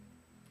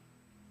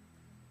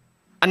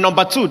 And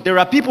number 2, there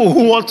are people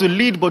who want to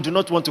lead but do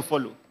not want to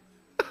follow.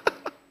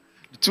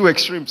 The 2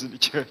 extremes in the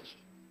church.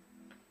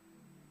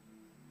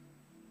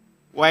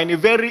 We're in a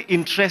very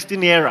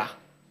interesting era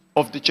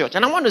of the church.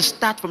 And I want to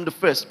start from the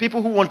first.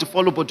 People who want to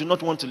follow but do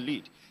not want to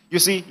lead. You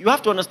see, you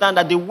have to understand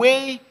that the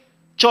way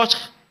church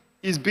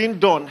is being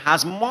done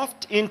has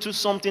morphed into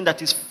something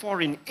that is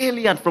foreign,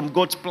 alien from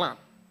God's plan.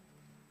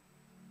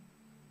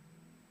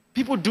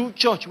 People do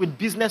church with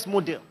business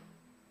model.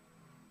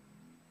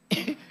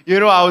 You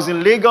know, I was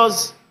in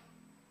Lagos.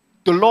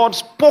 The Lord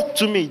spoke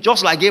to me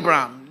just like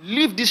Abraham.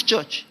 Leave this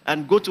church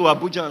and go to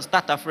Abuja and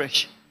start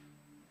afresh.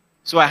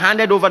 So I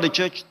handed over the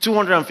church,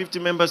 250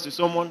 members to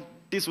someone.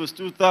 This was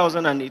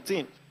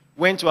 2018.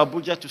 Went to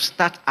Abuja to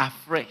start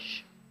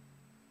afresh.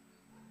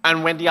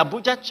 And when the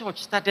Abuja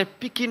church started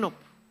picking up,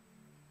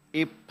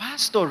 a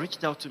pastor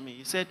reached out to me.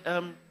 He said,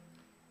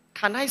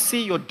 can I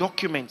see your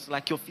documents,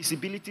 like your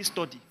feasibility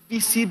study?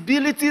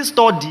 Feasibility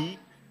study?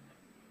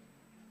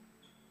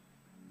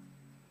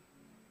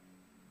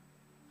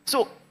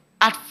 So,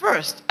 at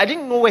first, I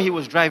didn't know where he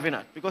was driving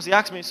at. Because he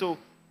asked me, so,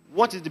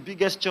 what is the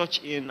biggest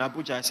church in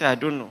Abuja? I said, I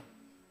don't know.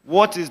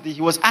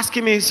 He was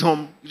asking me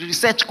some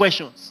research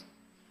questions.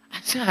 I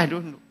said, I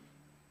don't know.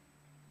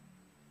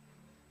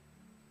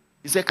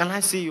 He said, can I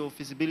see your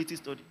feasibility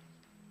study?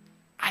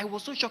 I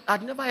was so shocked.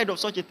 I'd never heard of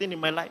such a thing in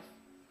my life.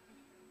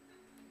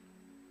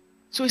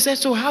 So he said,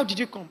 so how did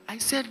you come? I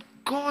said,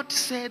 God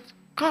said,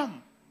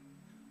 come.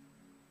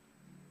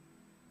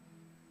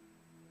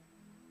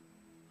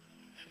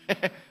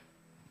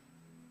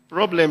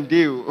 Problem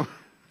deal.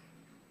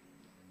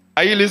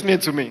 Are you listening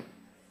to me?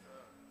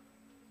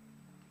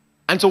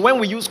 And so when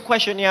we use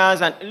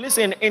questionnaires, and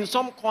listen, in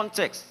some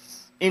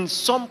contexts,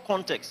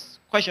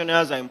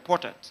 questionnaires are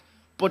important,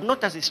 but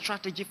not as a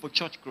strategy for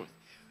church growth.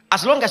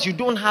 As long as you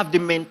don't have the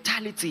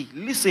mentality,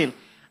 listen,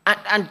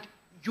 and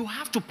you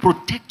have to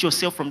protect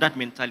yourself from that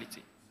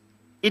mentality.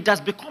 It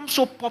has become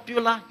so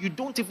popular, you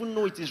don't even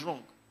know it is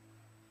wrong.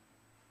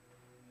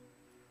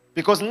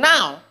 Because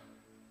now,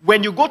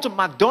 when you go to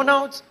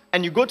McDonald's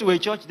and you go to a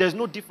church, there's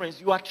no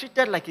difference. You are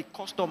treated like a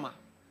customer.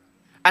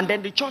 And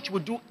then the church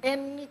will do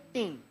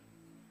anything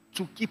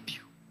to keep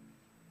you.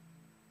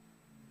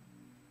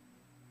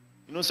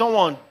 You know,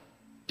 someone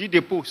did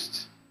a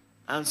post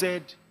and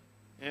said,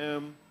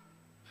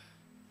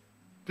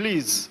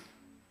 please,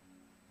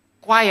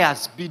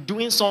 choirs, be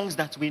doing songs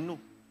that we know.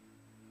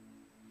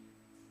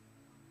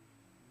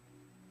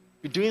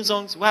 Be doing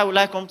songs. Why will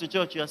I come to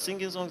church? You are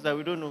singing songs that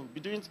we don't know.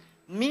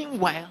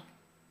 Meanwhile,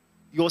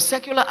 your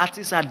secular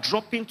artists are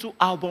dropping 2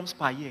 albums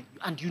per year,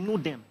 and you know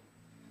them.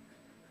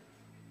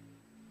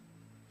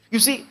 You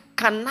see,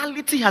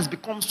 carnality has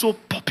become so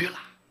popular.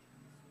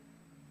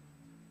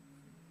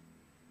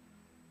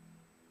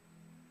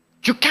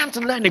 You can't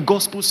learn a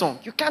gospel song.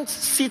 You can't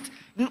sit,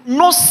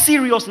 no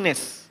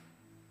seriousness.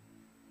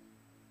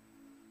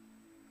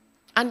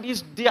 And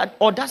it's the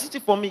audacity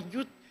for me.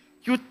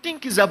 You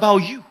think it's about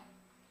you.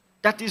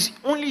 That is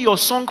only your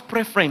song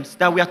preference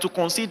that we are to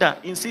consider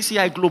in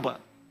CCI Global.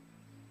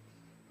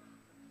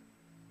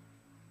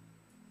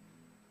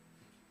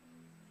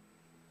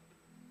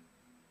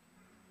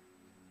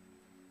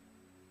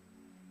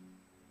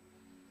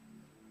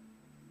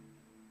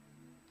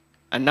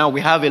 And now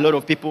we have a lot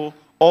of people,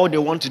 all they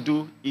want to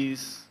do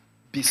is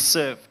be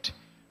served.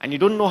 And you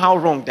don't know how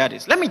wrong that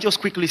is. Let me just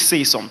quickly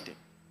say something.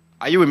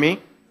 Are you with me?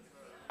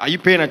 Are you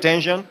paying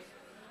attention?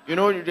 You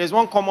know, there's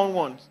one common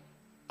one.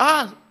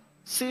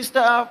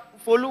 Sister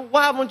Folu,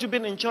 why haven't you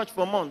been in church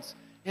for months?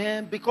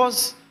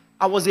 Because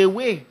I was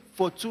away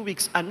for 2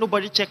 weeks and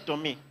nobody checked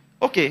on me.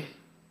 Okay,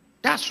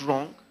 that's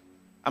wrong.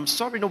 I'm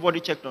sorry nobody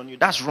checked on you.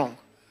 That's wrong.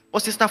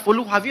 But Sister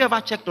Folu, have you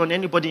ever checked on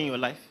anybody in your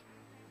life?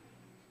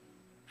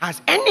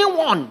 Has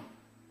anyone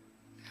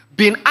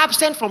been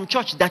absent from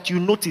church that you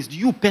noticed,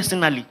 you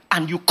personally,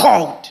 and you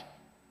called?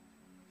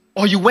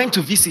 Or you went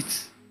to visit?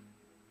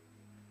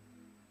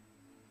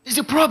 There's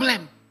a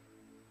problem.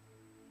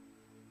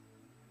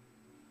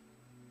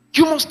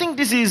 You must think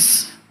this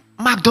is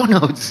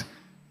McDonald's.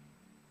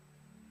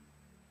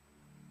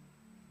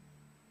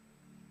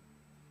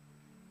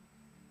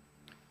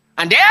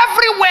 And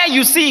everywhere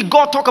you see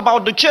God talk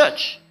about the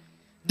church,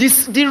 the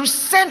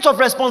sense of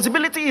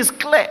responsibility is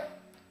clear.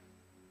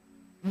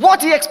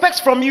 What he expects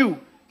from you.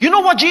 You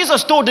know what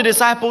Jesus told the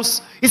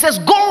disciples? He says,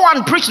 go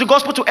and preach the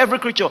gospel to every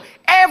creature.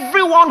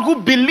 Everyone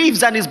who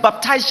believes and is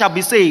baptized shall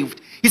be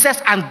saved. He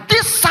says, and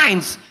these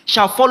signs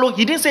shall follow.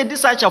 He didn't say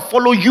these signs shall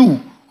follow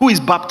you who is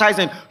baptized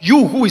and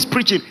you who is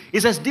preaching. He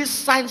says, these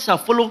signs shall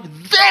follow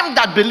them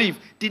that believe.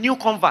 The new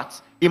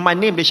converts. In my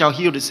name they shall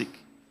heal the sick.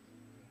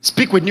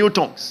 Speak with new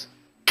tongues.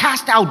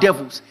 Cast out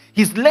devils.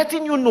 He's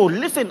letting you know,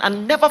 listen,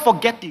 and never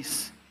forget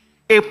this.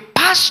 A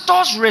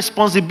pastor's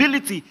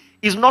responsibility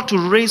is not to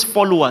raise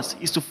followers,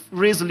 it's to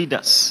raise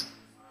leaders.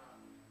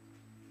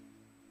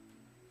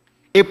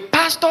 A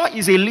pastor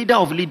is a leader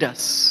of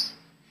leaders.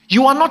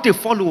 You are not a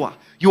follower,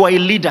 you are a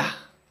leader.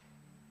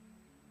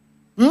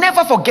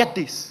 Never forget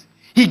this.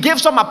 He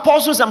gave some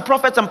apostles and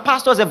prophets and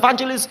pastors,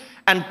 evangelists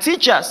and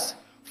teachers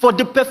for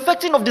the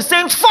perfecting of the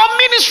saints for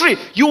ministry.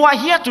 You are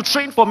here to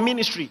train for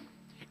ministry.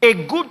 A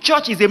good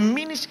church is a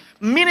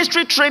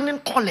ministry training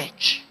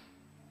college.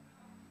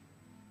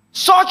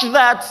 Such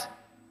that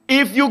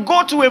if you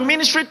go to a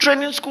ministry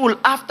training school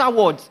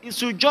afterwards, it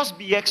should just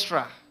be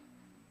extra.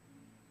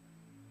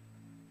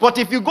 But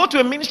if you go to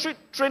a ministry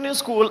training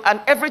school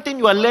and everything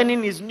you are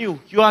learning is new,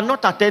 you are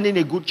not attending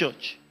a good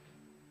church.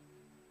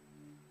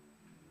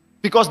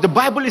 Because the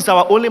Bible is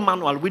our only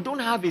manual. We don't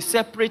have a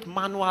separate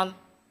manual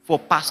for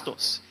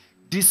pastors.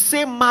 The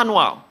same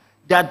manual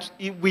that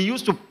we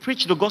use to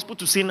preach the gospel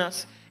to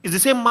sinners is the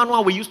same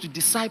manual we use to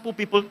disciple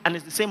people, and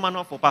it's the same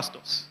manual for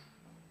pastors.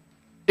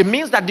 It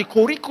means that the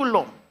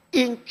curriculum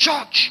in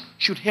church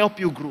should help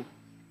you grow.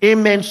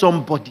 Amen,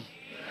 somebody.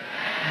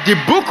 Amen.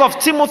 The book of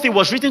Timothy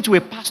was written to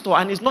a pastor,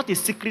 and it's not a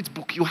secret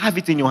book. You have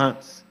it in your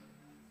hands.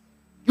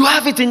 You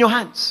have it in your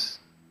hands.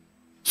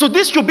 So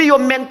this should be your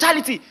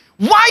mentality.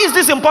 Why is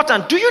this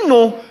important? Do you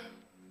know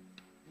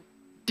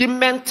the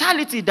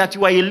mentality that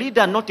you are a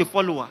leader, not a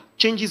follower,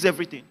 changes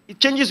everything. It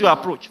changes your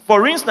approach.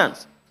 For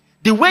instance,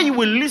 the way you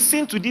will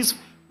listen to this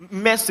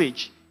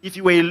message if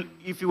you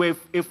were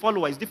a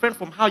follower is different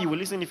from how you will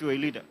listen if you were a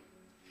leader.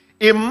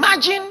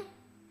 Imagine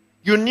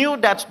you knew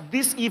that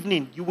this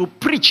evening you will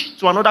preach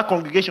to another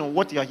congregation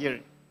what you are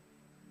hearing.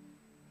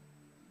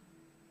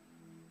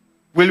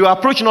 Will your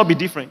approach not be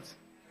different?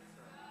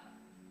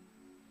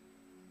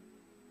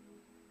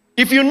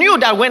 If you knew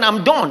that when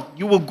I'm done,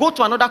 you will go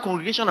to another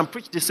congregation and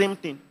preach the same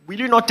thing, will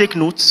you not take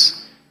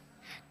notes?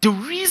 The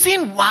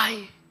reason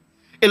why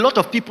a lot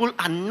of people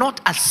are not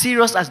as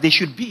serious as they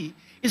should be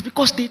is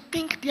because they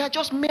think they are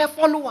just mere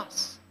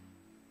followers.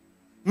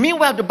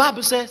 Meanwhile, the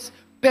Bible says,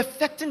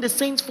 perfecting the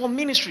saints for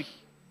ministry.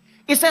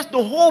 It says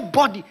the whole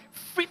body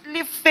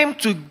fitly framed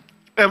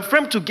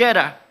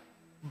together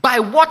by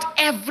what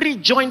every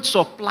joint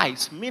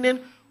supplies. Meaning,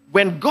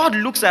 when God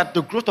looks at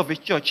the growth of a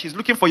church, he's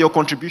looking for your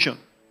contribution.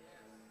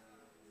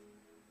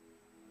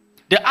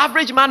 The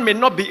average man may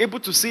not be able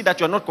to see that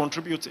you're not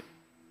contributing.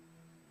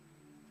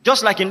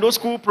 Just like in those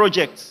school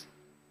projects,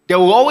 there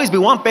will always be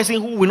one person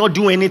who will not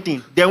do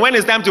anything. Then when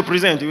it's time to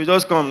present, he will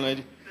just come. Like,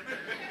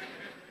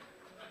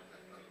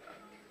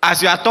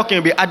 as you are talking,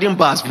 you'll be adding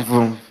bars.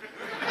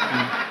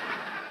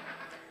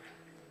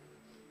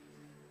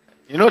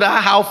 You know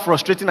that how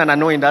frustrating and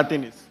annoying that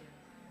thing is.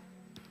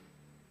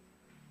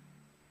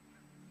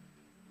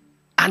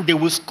 And they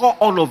will score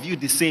all of you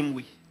the same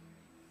way.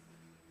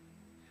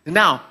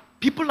 Now,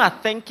 people are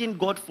thanking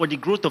God for the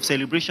growth of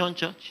Celebration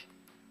Church.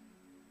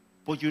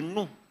 But you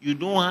know, you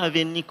don't have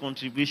any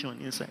contribution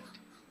inside.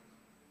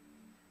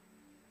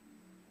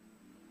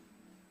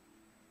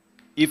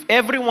 If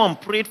everyone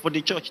prayed for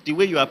the church the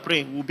way you are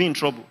praying, we'll be in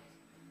trouble.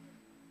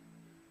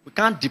 We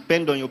can't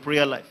depend on your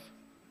prayer life.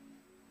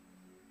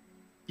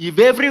 If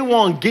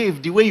everyone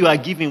gave the way you are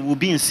giving, we'll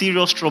be in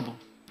serious trouble.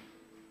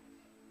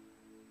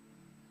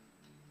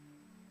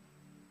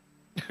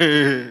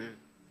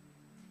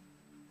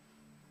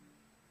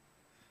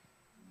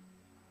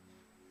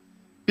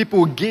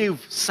 People gave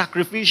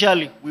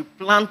sacrificially. We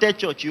planted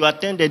church. You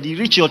attended. You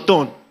reach your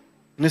turn.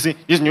 And they say,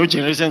 these new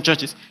generation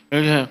churches,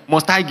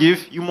 must I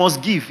give? You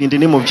must give in the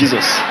name of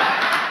Jesus.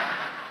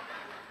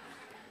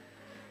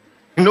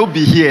 No,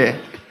 be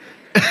here.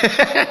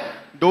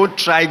 Don't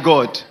try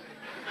God.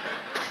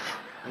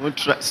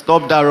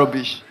 Stop that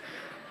rubbish.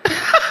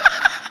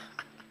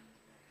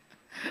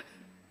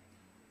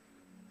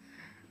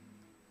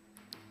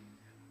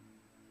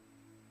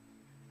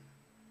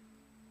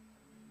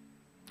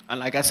 And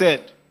like I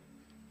said,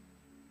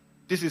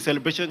 this is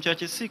Celebration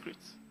Church's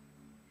secrets.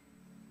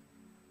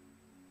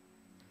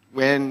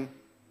 When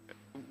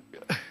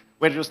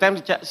it was time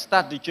to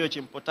start the church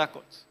in Port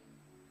Harcourt,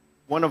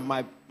 one of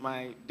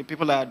the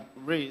people I had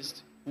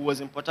raised who was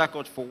in Port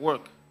Harcourt for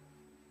work,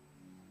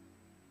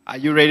 "Are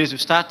you ready to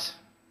start?"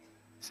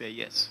 He said,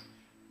 "Yes."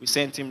 We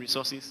sent him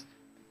resources.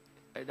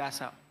 That's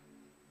how.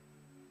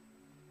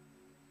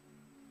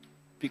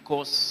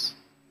 Because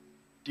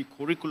the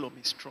curriculum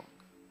is strong.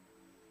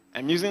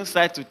 I'm using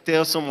sight to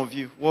tell some of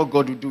you what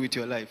God will do with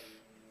your life.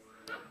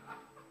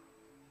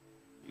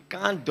 You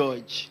can't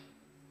dodge.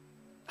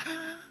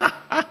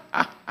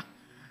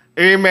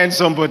 Amen,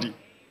 somebody.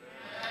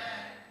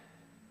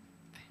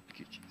 Thank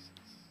you, Jesus.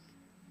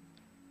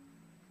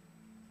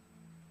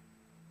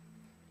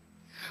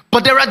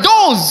 But there are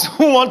those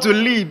who want to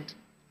lead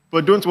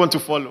but don't want to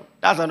follow.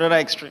 That's another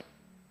extreme.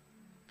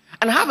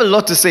 And I have a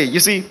lot to say. You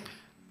see,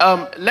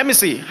 let me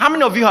see. How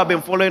many of you have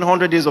been following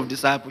 100 Days of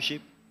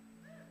Discipleship?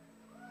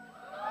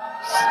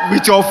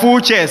 With your full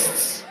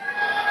chests.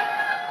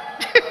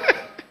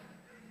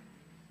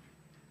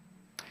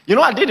 You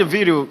know, I did a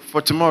video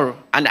for tomorrow,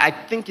 and I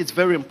think it's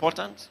very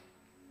important.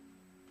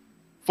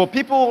 For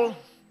people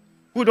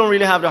who don't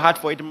really have the heart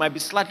for it, it might be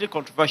slightly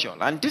controversial.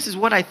 And this is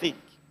what I think.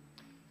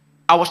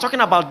 I was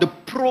talking about the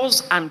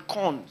pros and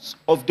cons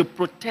of the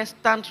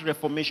Protestant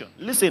Reformation.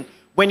 Listen,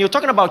 when you're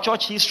talking about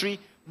church history,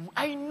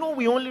 I know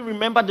we only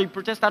remember the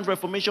Protestant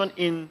Reformation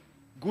in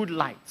good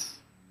lights.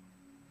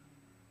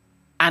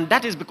 And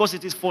that is because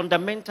it is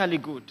fundamentally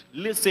good.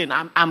 Listen,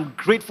 I'm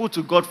grateful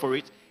to God for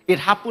it. It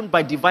happened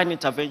by divine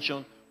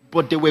intervention,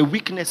 but there were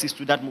weaknesses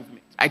to that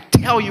movement. I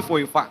tell you for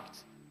a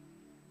fact.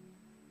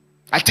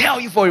 I tell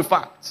you for a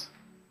fact.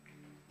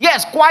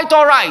 Yes, quite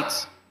all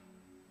right.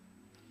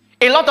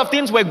 A lot of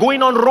things were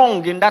going on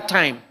wrong in that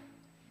time.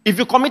 If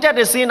you committed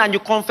a sin and you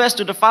confessed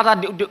to the Father,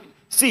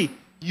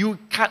 you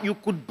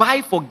could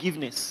buy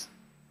forgiveness.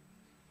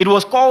 It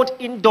was called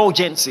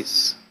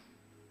indulgences.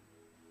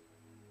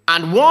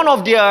 And one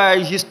of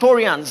their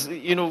historians,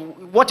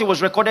 what he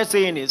was recorded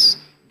saying is,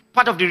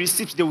 part of the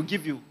receipts they will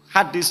give you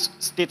had this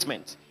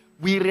statement: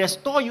 "We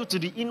restore you to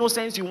the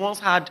innocence you once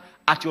had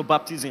at your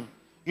baptism."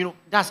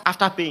 That's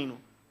after paying.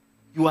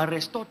 You are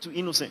restored to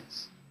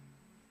innocence.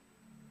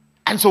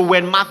 And so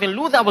when Martin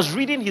Luther was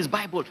reading his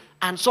Bible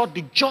and saw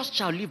 "the just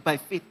shall live by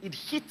faith," it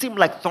hit him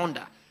like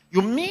thunder.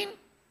 You mean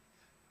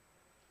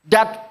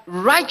that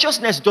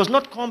righteousness does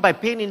not come by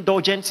paying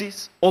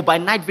indulgences or by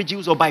night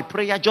vigils or by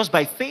prayer, just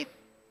by faith?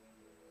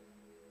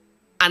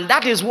 And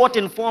that is what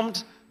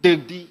informed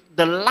the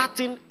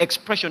Latin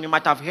expression. You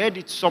might have heard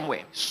it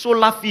somewhere: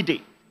 sola fide.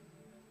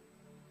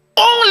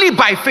 Only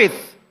by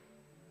faith.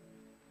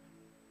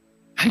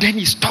 And then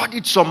he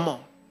studied some more.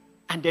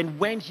 And then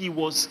when he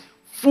was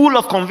full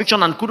of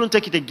conviction and couldn't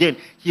take it again,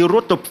 he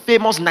wrote the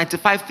famous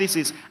 95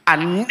 Theses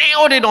and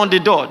nailed it on the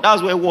door.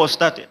 That's where war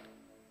started.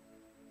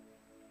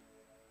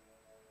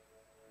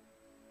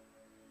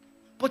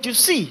 But you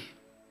see,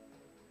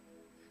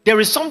 there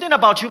is something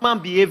about human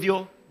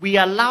behavior. We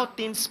allow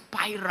things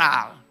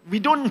spiral. We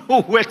don't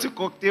know where to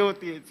cocktail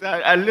things.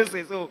 And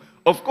listen, so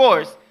of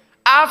course,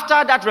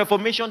 after that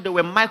Reformation, there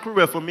were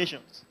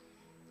micro-reformations.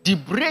 The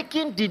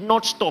breaking did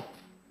not stop.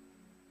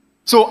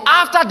 So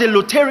after the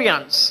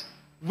Lutherans,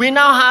 we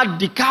now had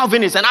the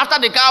Calvinists. And after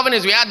the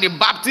Calvinists, we had the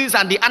Baptists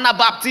and the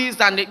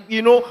Anabaptists. And,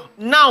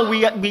 now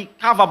we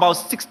have about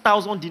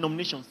 6,000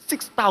 denominations.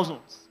 6,000.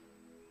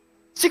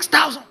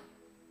 6,000.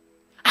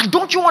 And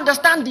don't you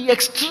understand the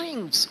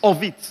extremes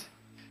of it?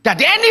 That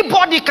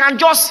anybody can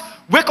just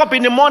wake up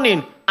in the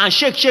morning and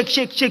shake.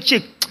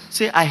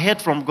 Say, "I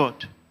heard from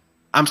God.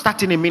 I'm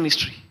starting a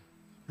ministry."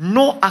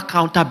 No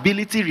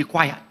accountability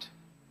required.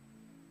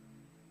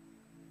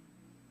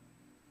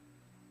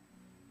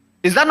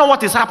 Is that not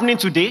what is happening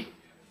today?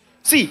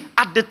 See,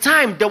 at the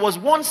time, there was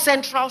one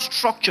central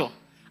structure.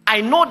 I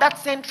know that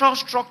central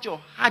structure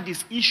had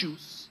its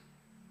issues.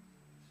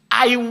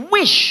 I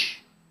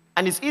wish,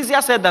 and it's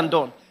easier said than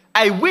done,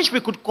 I wish we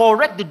could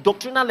correct the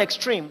doctrinal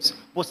extremes,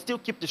 but still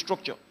keep the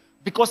structure.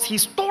 Because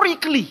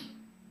historically,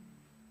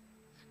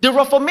 the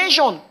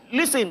Reformation,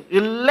 listen,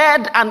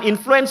 led and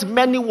influenced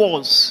many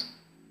wars.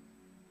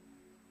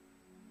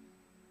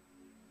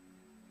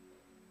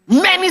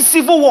 Many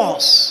civil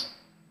wars.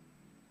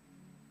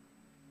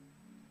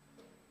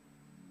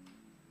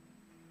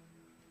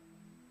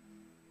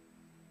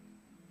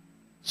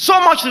 So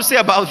much to say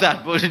about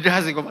that, but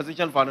that's a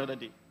conversation for another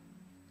day.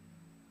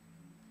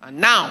 And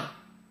now,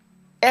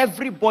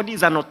 everybody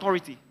is an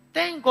authority.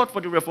 Thank God for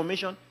the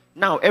Reformation.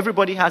 Now,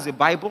 everybody has a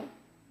Bible.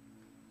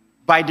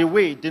 By the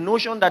way, the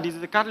notion that it is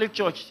the Catholic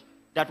Church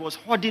that was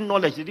hoarding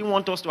knowledge, they didn't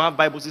want us to have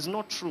Bibles, is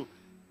not true.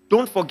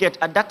 Don't forget,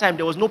 at that time,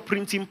 there was no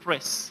printing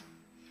press.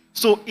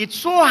 So it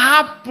so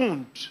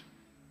happened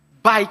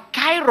by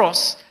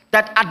Kairos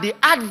that at the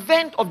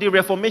advent of the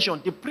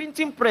Reformation, the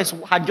printing press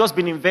had just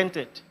been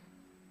invented.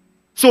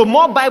 So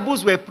more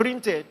Bibles were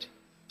printed.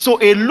 So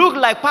it looked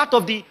like part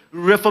of the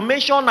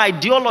Reformation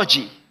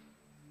ideology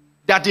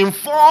that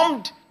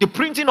informed the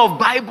printing of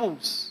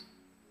Bibles.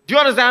 Do you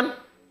understand?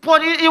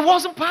 But it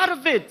wasn't part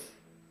of it.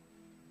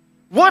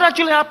 What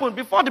actually happened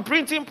before the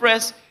printing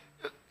press?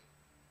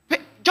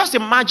 Just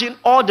imagine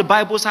all the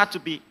Bibles had to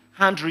be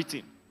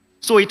handwritten.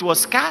 So it was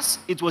scarce,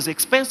 it was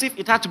expensive,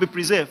 it had to be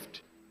preserved.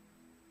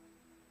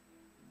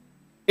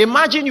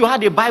 Imagine you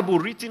had a Bible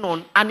written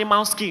on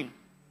animal skin.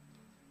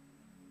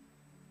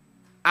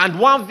 And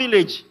one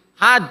village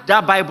had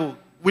that Bible.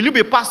 Will you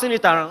be passing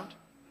it around?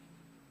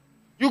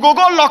 You go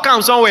lock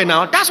them somewhere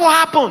now. That's what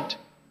happened.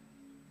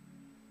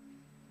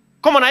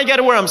 Come on, I get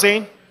what I'm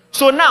saying.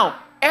 So now,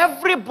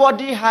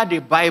 everybody had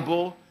a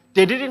Bible.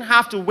 They didn't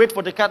have to wait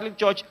for the Catholic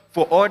Church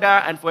for order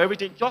and for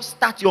everything. Just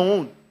start your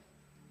own.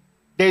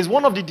 There is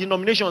one of the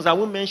denominations, I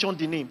won't mention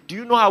the name. Do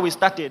you know how it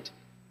started?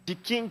 The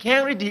King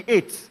Henry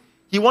VIII,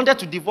 he wanted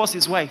to divorce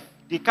his wife.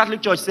 The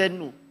Catholic Church said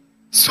no.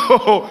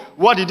 So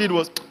what he did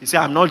was, he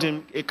said, I'm not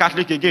a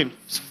Catholic again.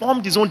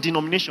 Formed his own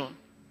denomination.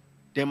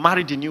 Then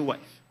married a new wife.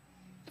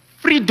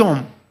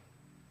 Freedom.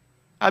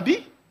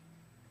 Abi?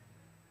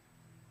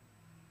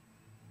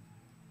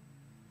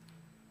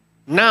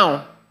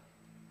 Now,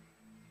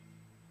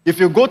 if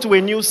you go to a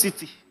new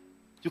city,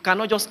 you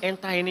cannot just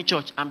enter any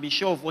church and be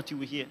sure of what you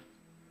will hear.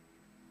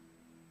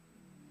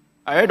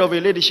 I heard of a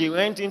lady, she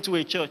went into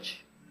a church.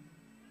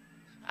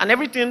 And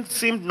everything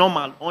seemed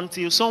normal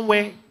until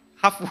somewhere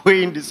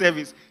halfway in the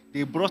service,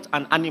 they brought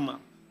an animal,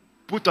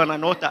 put on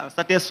an altar, and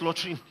started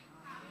slaughtering.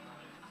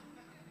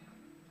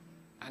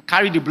 And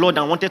carried the blood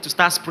and wanted to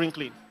start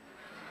sprinkling.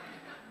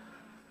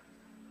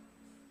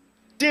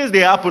 Things they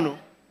happen. Oh.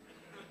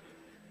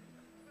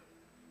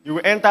 You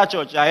will enter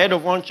church. I heard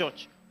of one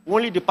church.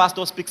 Only the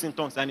pastor speaks in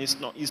tongues, and his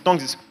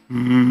tongues is,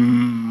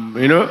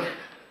 you know.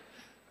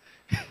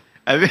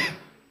 I mean,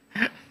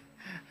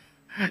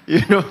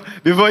 you know,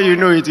 before you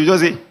know it, you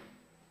just say,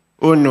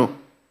 oh no,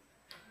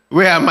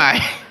 where am I?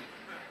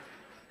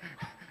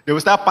 They will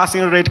start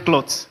passing red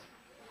cloths.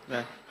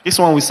 Yeah. This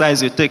one will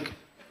size you, take.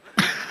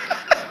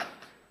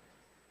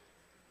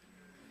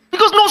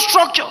 Because no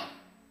structure.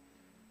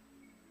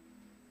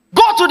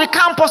 Go to the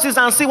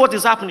campuses and see what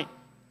is happening.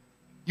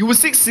 You will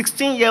see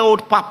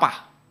 16-year-old papa.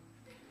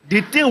 The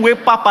thing where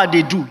papa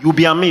they do, you'll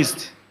be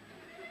amazed.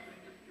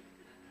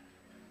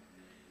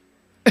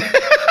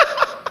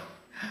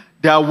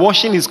 They are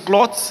washing his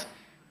clothes.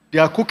 They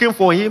are cooking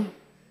for him.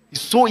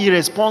 He's so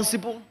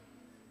irresponsible.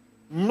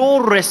 No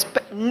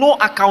respect, no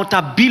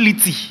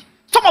accountability.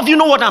 Some of you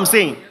know what I'm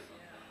saying.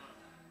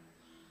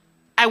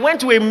 I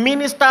went to a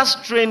ministers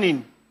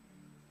training,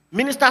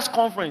 ministers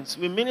conference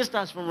with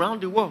ministers from around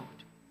the world.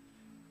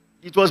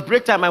 It was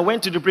break time. I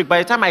went to the break. By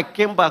the time I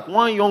came back,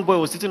 one young boy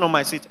was sitting on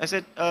my seat. I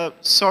said,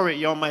 sorry,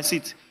 you're on my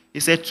seat. He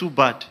said, too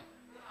bad.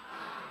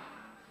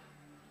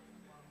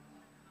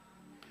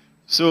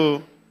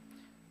 So,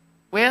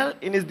 well,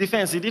 in his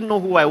defense, he didn't know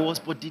who I was,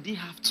 but did he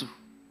have to?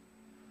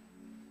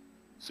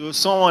 So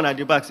someone at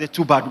the back said,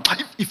 too bad.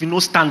 If you know,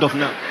 stand up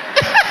now.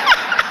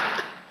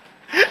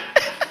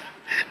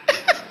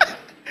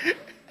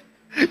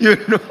 You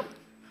know.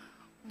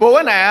 But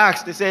when I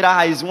asked, they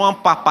said, he's one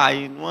papa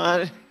in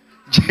one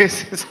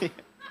Jesus.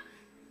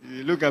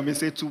 You look at me and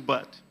say, too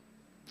bad.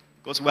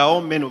 Because we are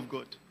all men of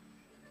God.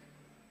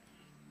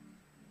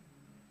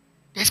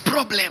 There's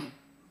problem.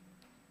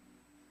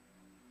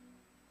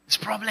 There's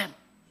problem.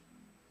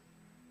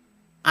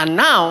 And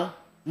now,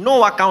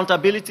 no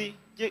accountability.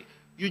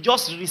 You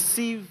just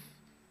receive,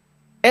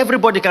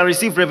 everybody can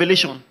receive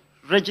revelation.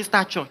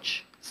 Register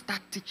church. Start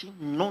teaching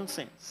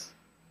nonsense.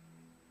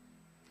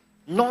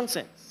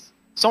 Nonsense.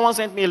 Someone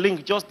sent me a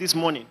link just this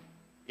morning.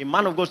 A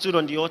man of God stood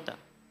on the altar.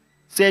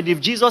 Said, if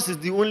Jesus is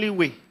the only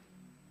way,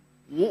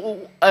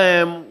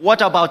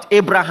 what about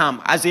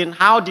Abraham? As in,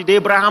 how did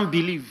Abraham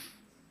believe?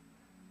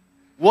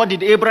 What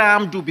did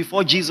Abraham do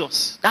before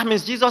Jesus? That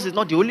means Jesus is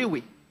not the only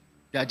way.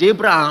 That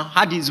Abraham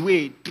had his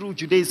way through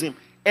Judaism.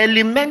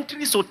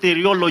 Elementary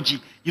soteriology.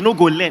 You know,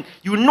 go learn.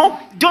 You know,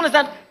 do you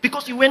understand?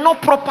 Because you were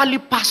not properly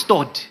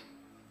pastored.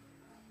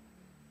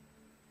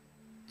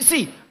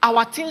 See,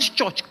 our teens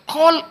church,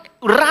 call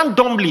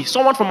randomly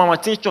someone from our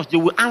teens church, they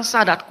will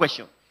answer that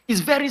question.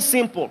 It's very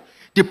simple.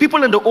 The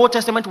people in the Old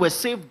Testament were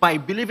saved by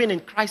believing in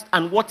Christ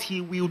and what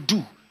he will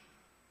do.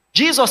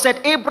 Jesus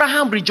said,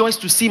 Abraham rejoiced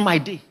to see my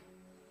day.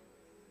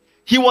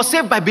 He was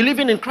saved by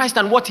believing in Christ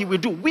and what he will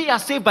do. We are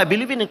saved by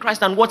believing in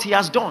Christ and what he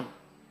has done.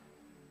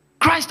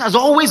 Christ has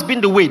always been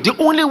the way, the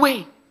only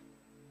way.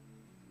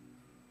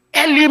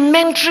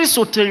 Elementary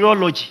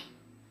soteriology.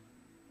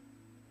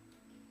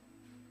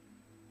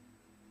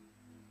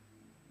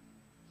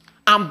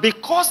 And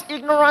because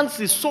ignorance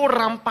is so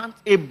rampant,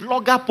 a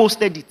blogger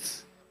posted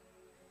it.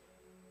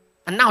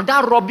 And now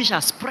that rubbish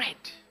has spread.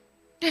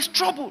 There's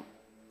trouble.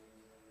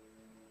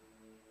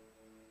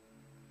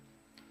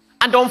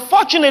 And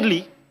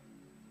unfortunately,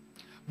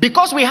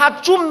 because we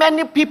had too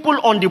many people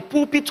on the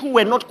pulpit who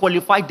were not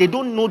qualified, they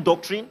don't know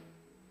doctrine,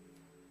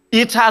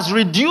 it has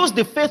reduced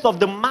the faith of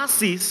the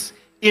masses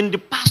in the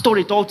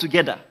pastorate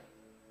altogether.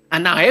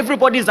 And now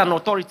everybody is an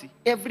authority.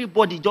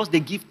 Everybody just they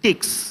give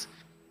takes.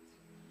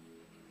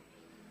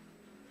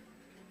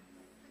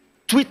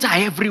 Twitter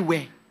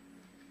everywhere.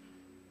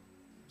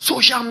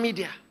 Social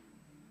media.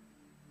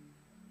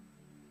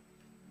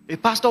 A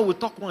pastor will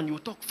talk one, you will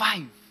talk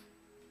five.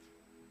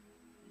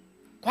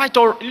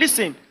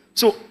 Listen,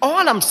 so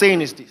all I'm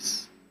saying is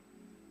this.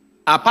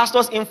 Are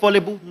pastors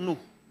infallible? No.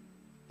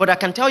 But I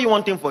can tell you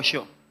one thing for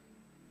sure.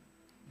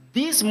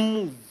 This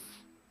move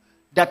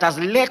that has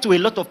led to a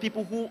lot of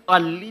people who are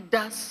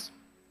leaders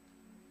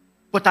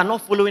but are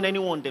not following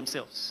anyone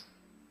themselves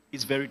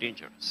is very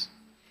dangerous.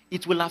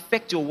 It will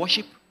affect your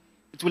worship.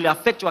 It will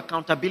affect your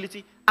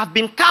accountability. I've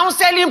been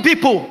counseling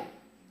people,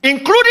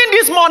 including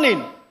this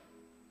morning.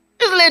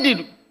 This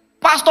lady,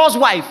 pastor's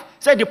wife,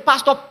 said the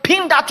pastor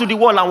pinned her to the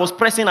wall and was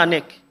pressing her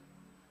neck.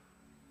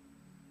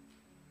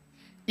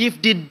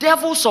 If the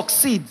devil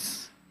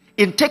succeeds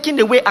in taking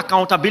away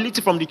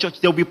accountability from the church,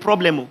 there will be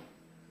problem.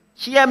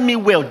 Hear me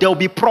well, there will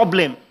be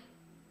problem.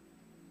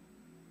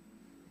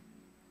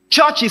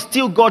 Church is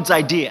still God's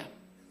idea.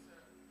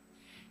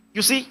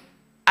 You see,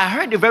 I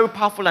heard a very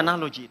powerful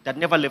analogy that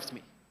never left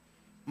me.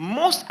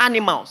 Most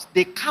animals,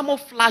 they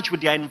camouflage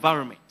with their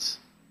environment.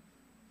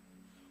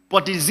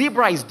 But the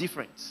zebra is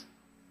different.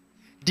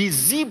 The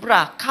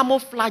zebra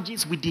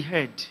camouflages with the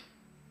herd.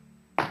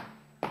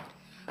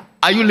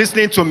 Are you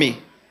listening to me?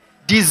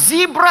 The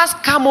zebra's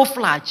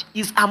camouflage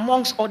is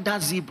amongst other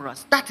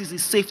zebras. That is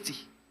his safety.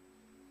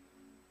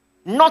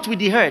 Not with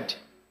the herd.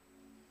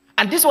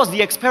 And this was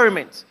the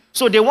experiment.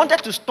 So they wanted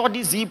to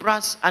study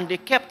zebras and they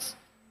kept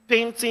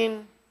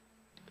painting.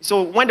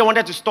 So when they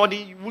wanted to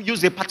study,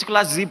 use a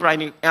particular zebra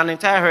in an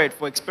entire herd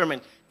for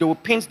experiment, they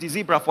would paint the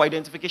zebra for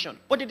identification.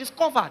 But they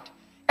discovered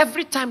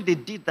every time they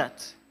did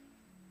that,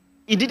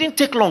 it didn't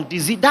take long.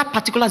 That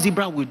particular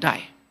zebra will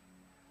die.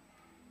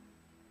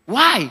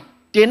 Why?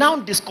 They now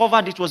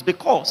discovered it was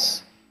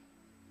because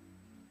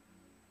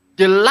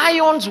the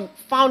lions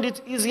found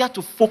it easier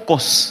to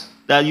focus.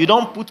 That you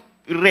don't put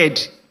red.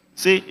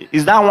 Say,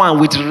 is that one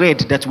with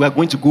red that we are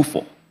going to go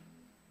for?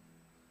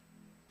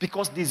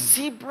 Because the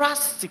zebra's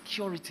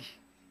security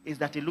is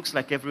that it looks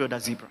like every other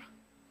zebra.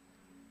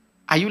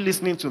 Are you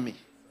listening to me?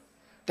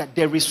 That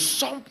there is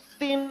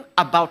something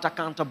about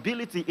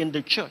accountability in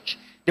the church.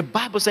 The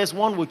Bible says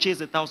one will chase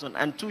 1,000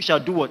 and two shall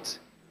do what?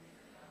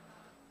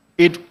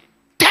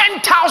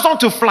 10,000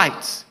 to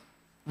flight.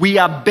 We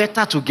are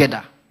better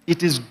together.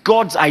 It is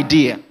God's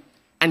idea.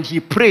 And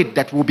he prayed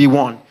that we'll be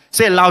one.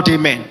 Say loud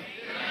amen.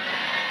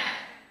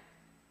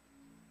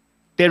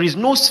 There is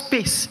no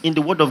space in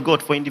the word of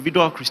God for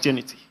individual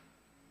Christianity.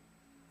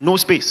 No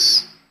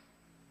space.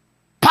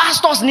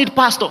 Pastors need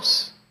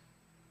pastors.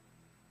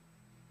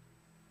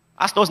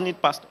 Pastors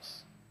need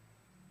pastors.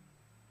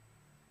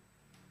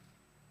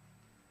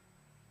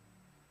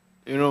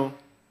 You know,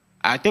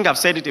 I think I've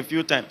said it a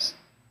few times.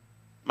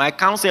 My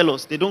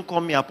counselors, they don't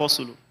call me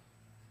apostle.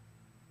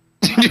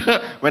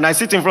 When I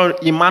sit in front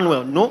of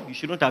Emmanuel, no, you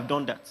shouldn't have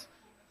done that.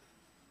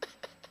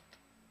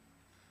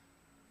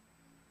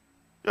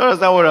 You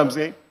understand what I'm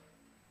saying?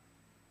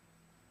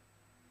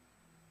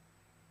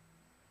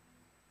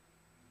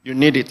 You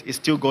need it. It's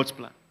still God's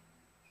plan.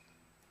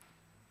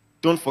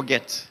 Don't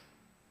forget.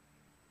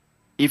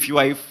 If you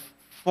are a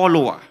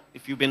follower,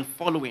 if you've been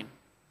following,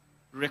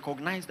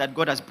 recognize that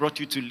God has brought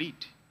you to lead.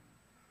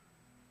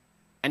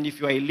 And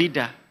if you are a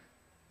leader,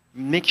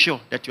 make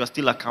sure that you are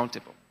still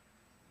accountable.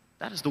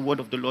 That is the word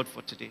of the Lord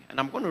for today. And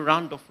I'm going to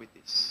round off with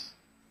this.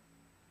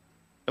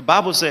 The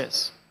Bible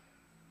says,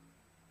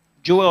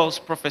 Joel's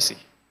prophecy.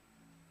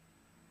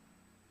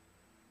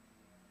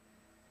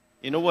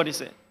 You know what he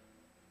said?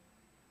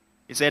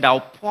 He said, I'll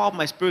pour out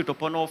my spirit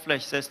upon all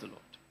flesh, says the Lord.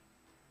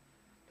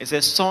 It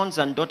says, sons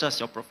and daughters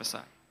shall prophesy.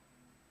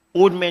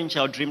 Old men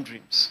shall dream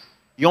dreams.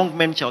 Young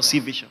men shall see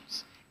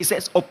visions. It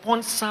says,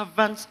 upon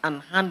servants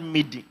and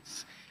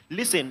handmaidens.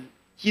 Listen,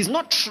 he's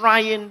not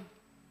trying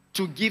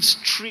to give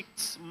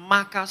strict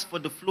markers for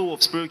the flow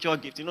of spiritual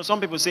gifts. You know, some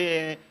people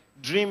say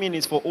dreaming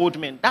is for old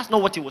men. That's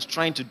not what he was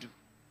trying to do.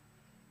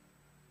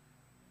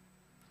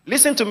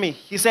 Listen to me.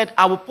 He said,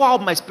 I will pour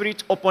out my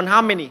spirit upon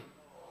how many?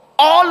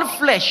 All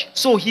flesh.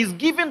 So he's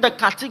given the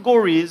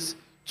categories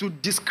to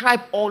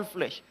describe all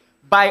flesh.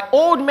 By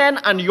old men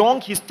and young,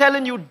 he's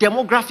telling you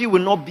demography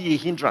will not be a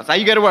hindrance. Are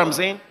you getting what I'm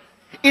saying?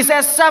 He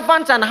says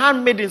servants and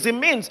handmaidens. It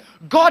means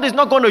God is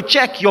not going to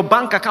check your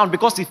bank account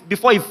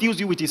before he fills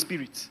you with his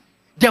spirit.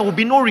 There will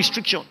be no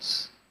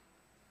restrictions.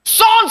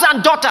 Sons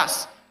and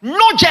daughters,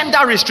 no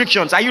gender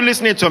restrictions. Are you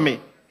listening to me?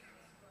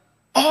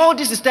 All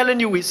this is telling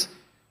you is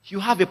you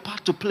have a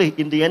part to play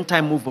in the end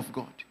time move of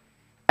God.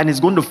 And he's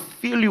going to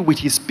fill you with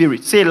his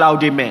spirit. Say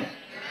loud amen.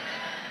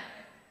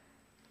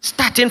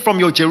 Starting from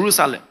your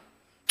Jerusalem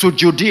to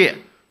Judea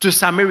to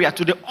Samaria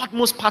to the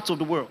utmost parts of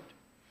the world.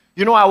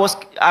 You know, I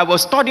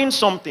was studying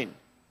something.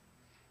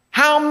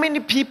 How many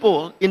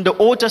people in the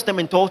Old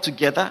Testament all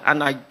together,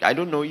 and I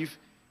don't know if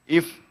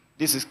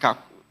this is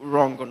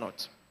wrong or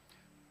not.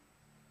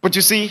 But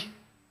you see,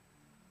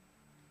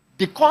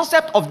 the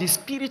concept of the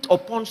spirit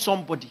upon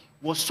somebody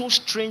was so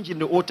strange in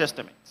the Old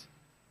Testament.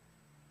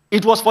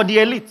 It was for the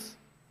elite.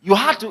 You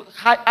had to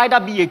either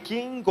be a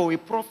king or a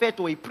prophet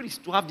or a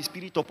priest to have the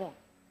Spirit upon.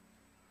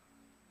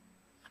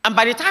 And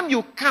by the time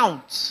you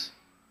count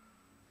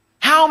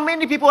how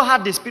many people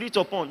had the Spirit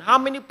upon, how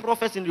many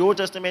prophets in the Old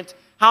Testament,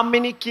 how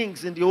many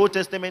kings in the Old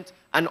Testament,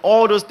 and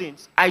all those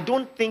things, I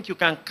don't think you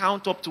can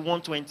count up to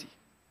 120.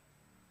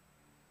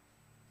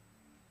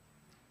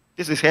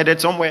 This is headed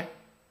somewhere.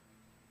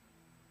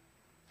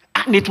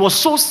 And it was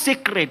so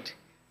sacred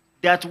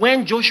that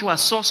when Joshua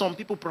saw some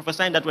people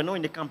prophesying that were not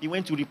in the camp, he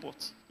went to report.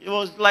 It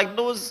was like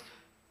those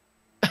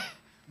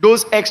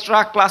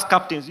extra class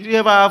captains. Did you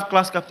ever have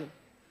class captain?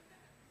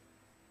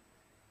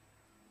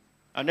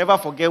 I'll never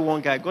forget one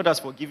guy. God has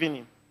forgiven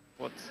him.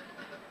 But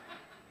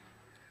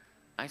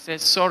I said,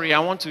 sorry, I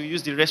want to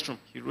use the restroom.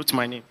 He wrote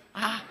my name.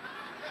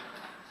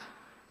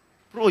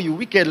 Bro, you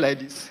wicked like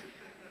this.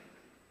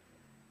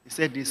 He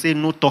said, they say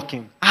no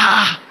talking.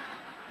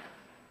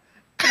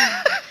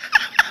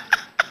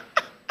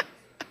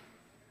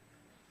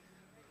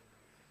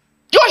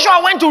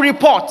 Joshua went to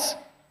report.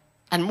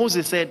 And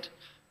Moses said,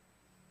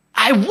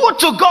 I would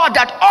to God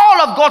that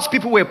all of God's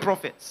people were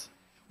prophets.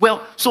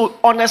 Well, so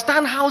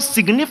understand how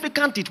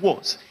significant it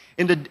was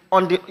in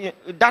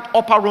that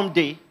upper room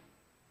day.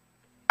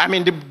 I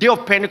mean, the day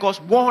of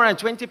Pentecost,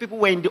 120 people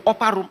were in the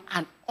upper room,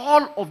 and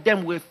all of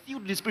them were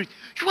filled with the Spirit.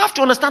 You have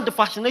to understand the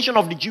fascination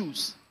of the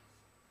Jews.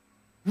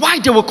 Why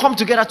they will come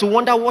together to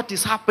wonder what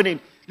is happening.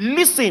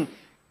 Listen,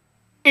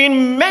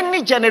 in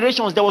many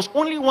generations, there was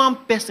only one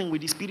person with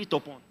the Spirit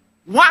upon.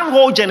 One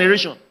whole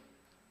generation.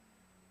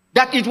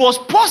 That it was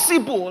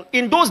possible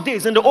in those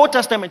days, in the Old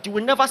Testament, you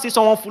will never see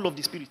someone full of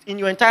the Spirit in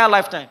your entire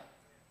lifetime.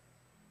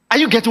 Are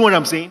you getting what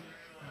I'm saying?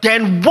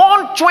 Then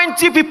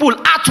 120 people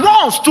at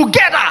once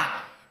together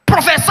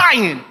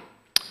prophesying.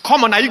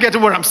 Come on, are you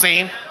getting what I'm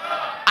saying?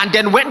 And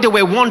then when they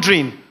were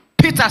wondering,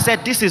 Peter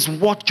said, this is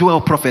what Joel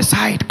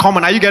prophesied. Come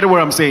on, are you getting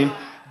what I'm saying?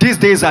 These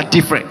days are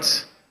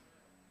different.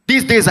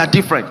 These days are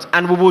different.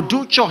 And we will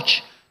do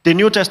church the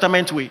New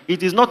Testament way.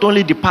 It is not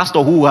only the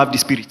pastor who will have the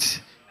Spirit.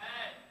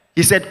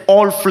 He said,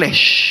 all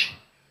flesh.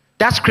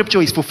 That scripture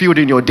is fulfilled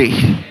in your day.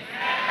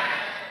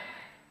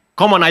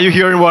 Come on, are you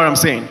hearing what I'm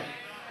saying?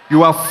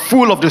 You are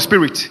full of the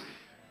Spirit.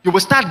 You will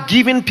start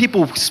giving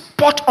people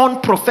spot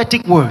on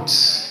prophetic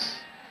words.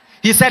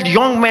 He said,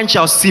 young men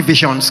shall see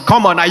visions.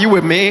 Come on, are you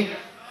with me?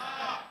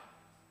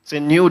 It's a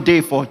new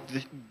day for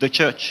the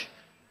church.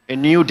 A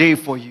new day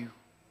for you.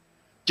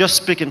 Just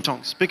speak in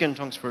tongues. Speak in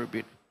tongues for a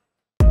bit.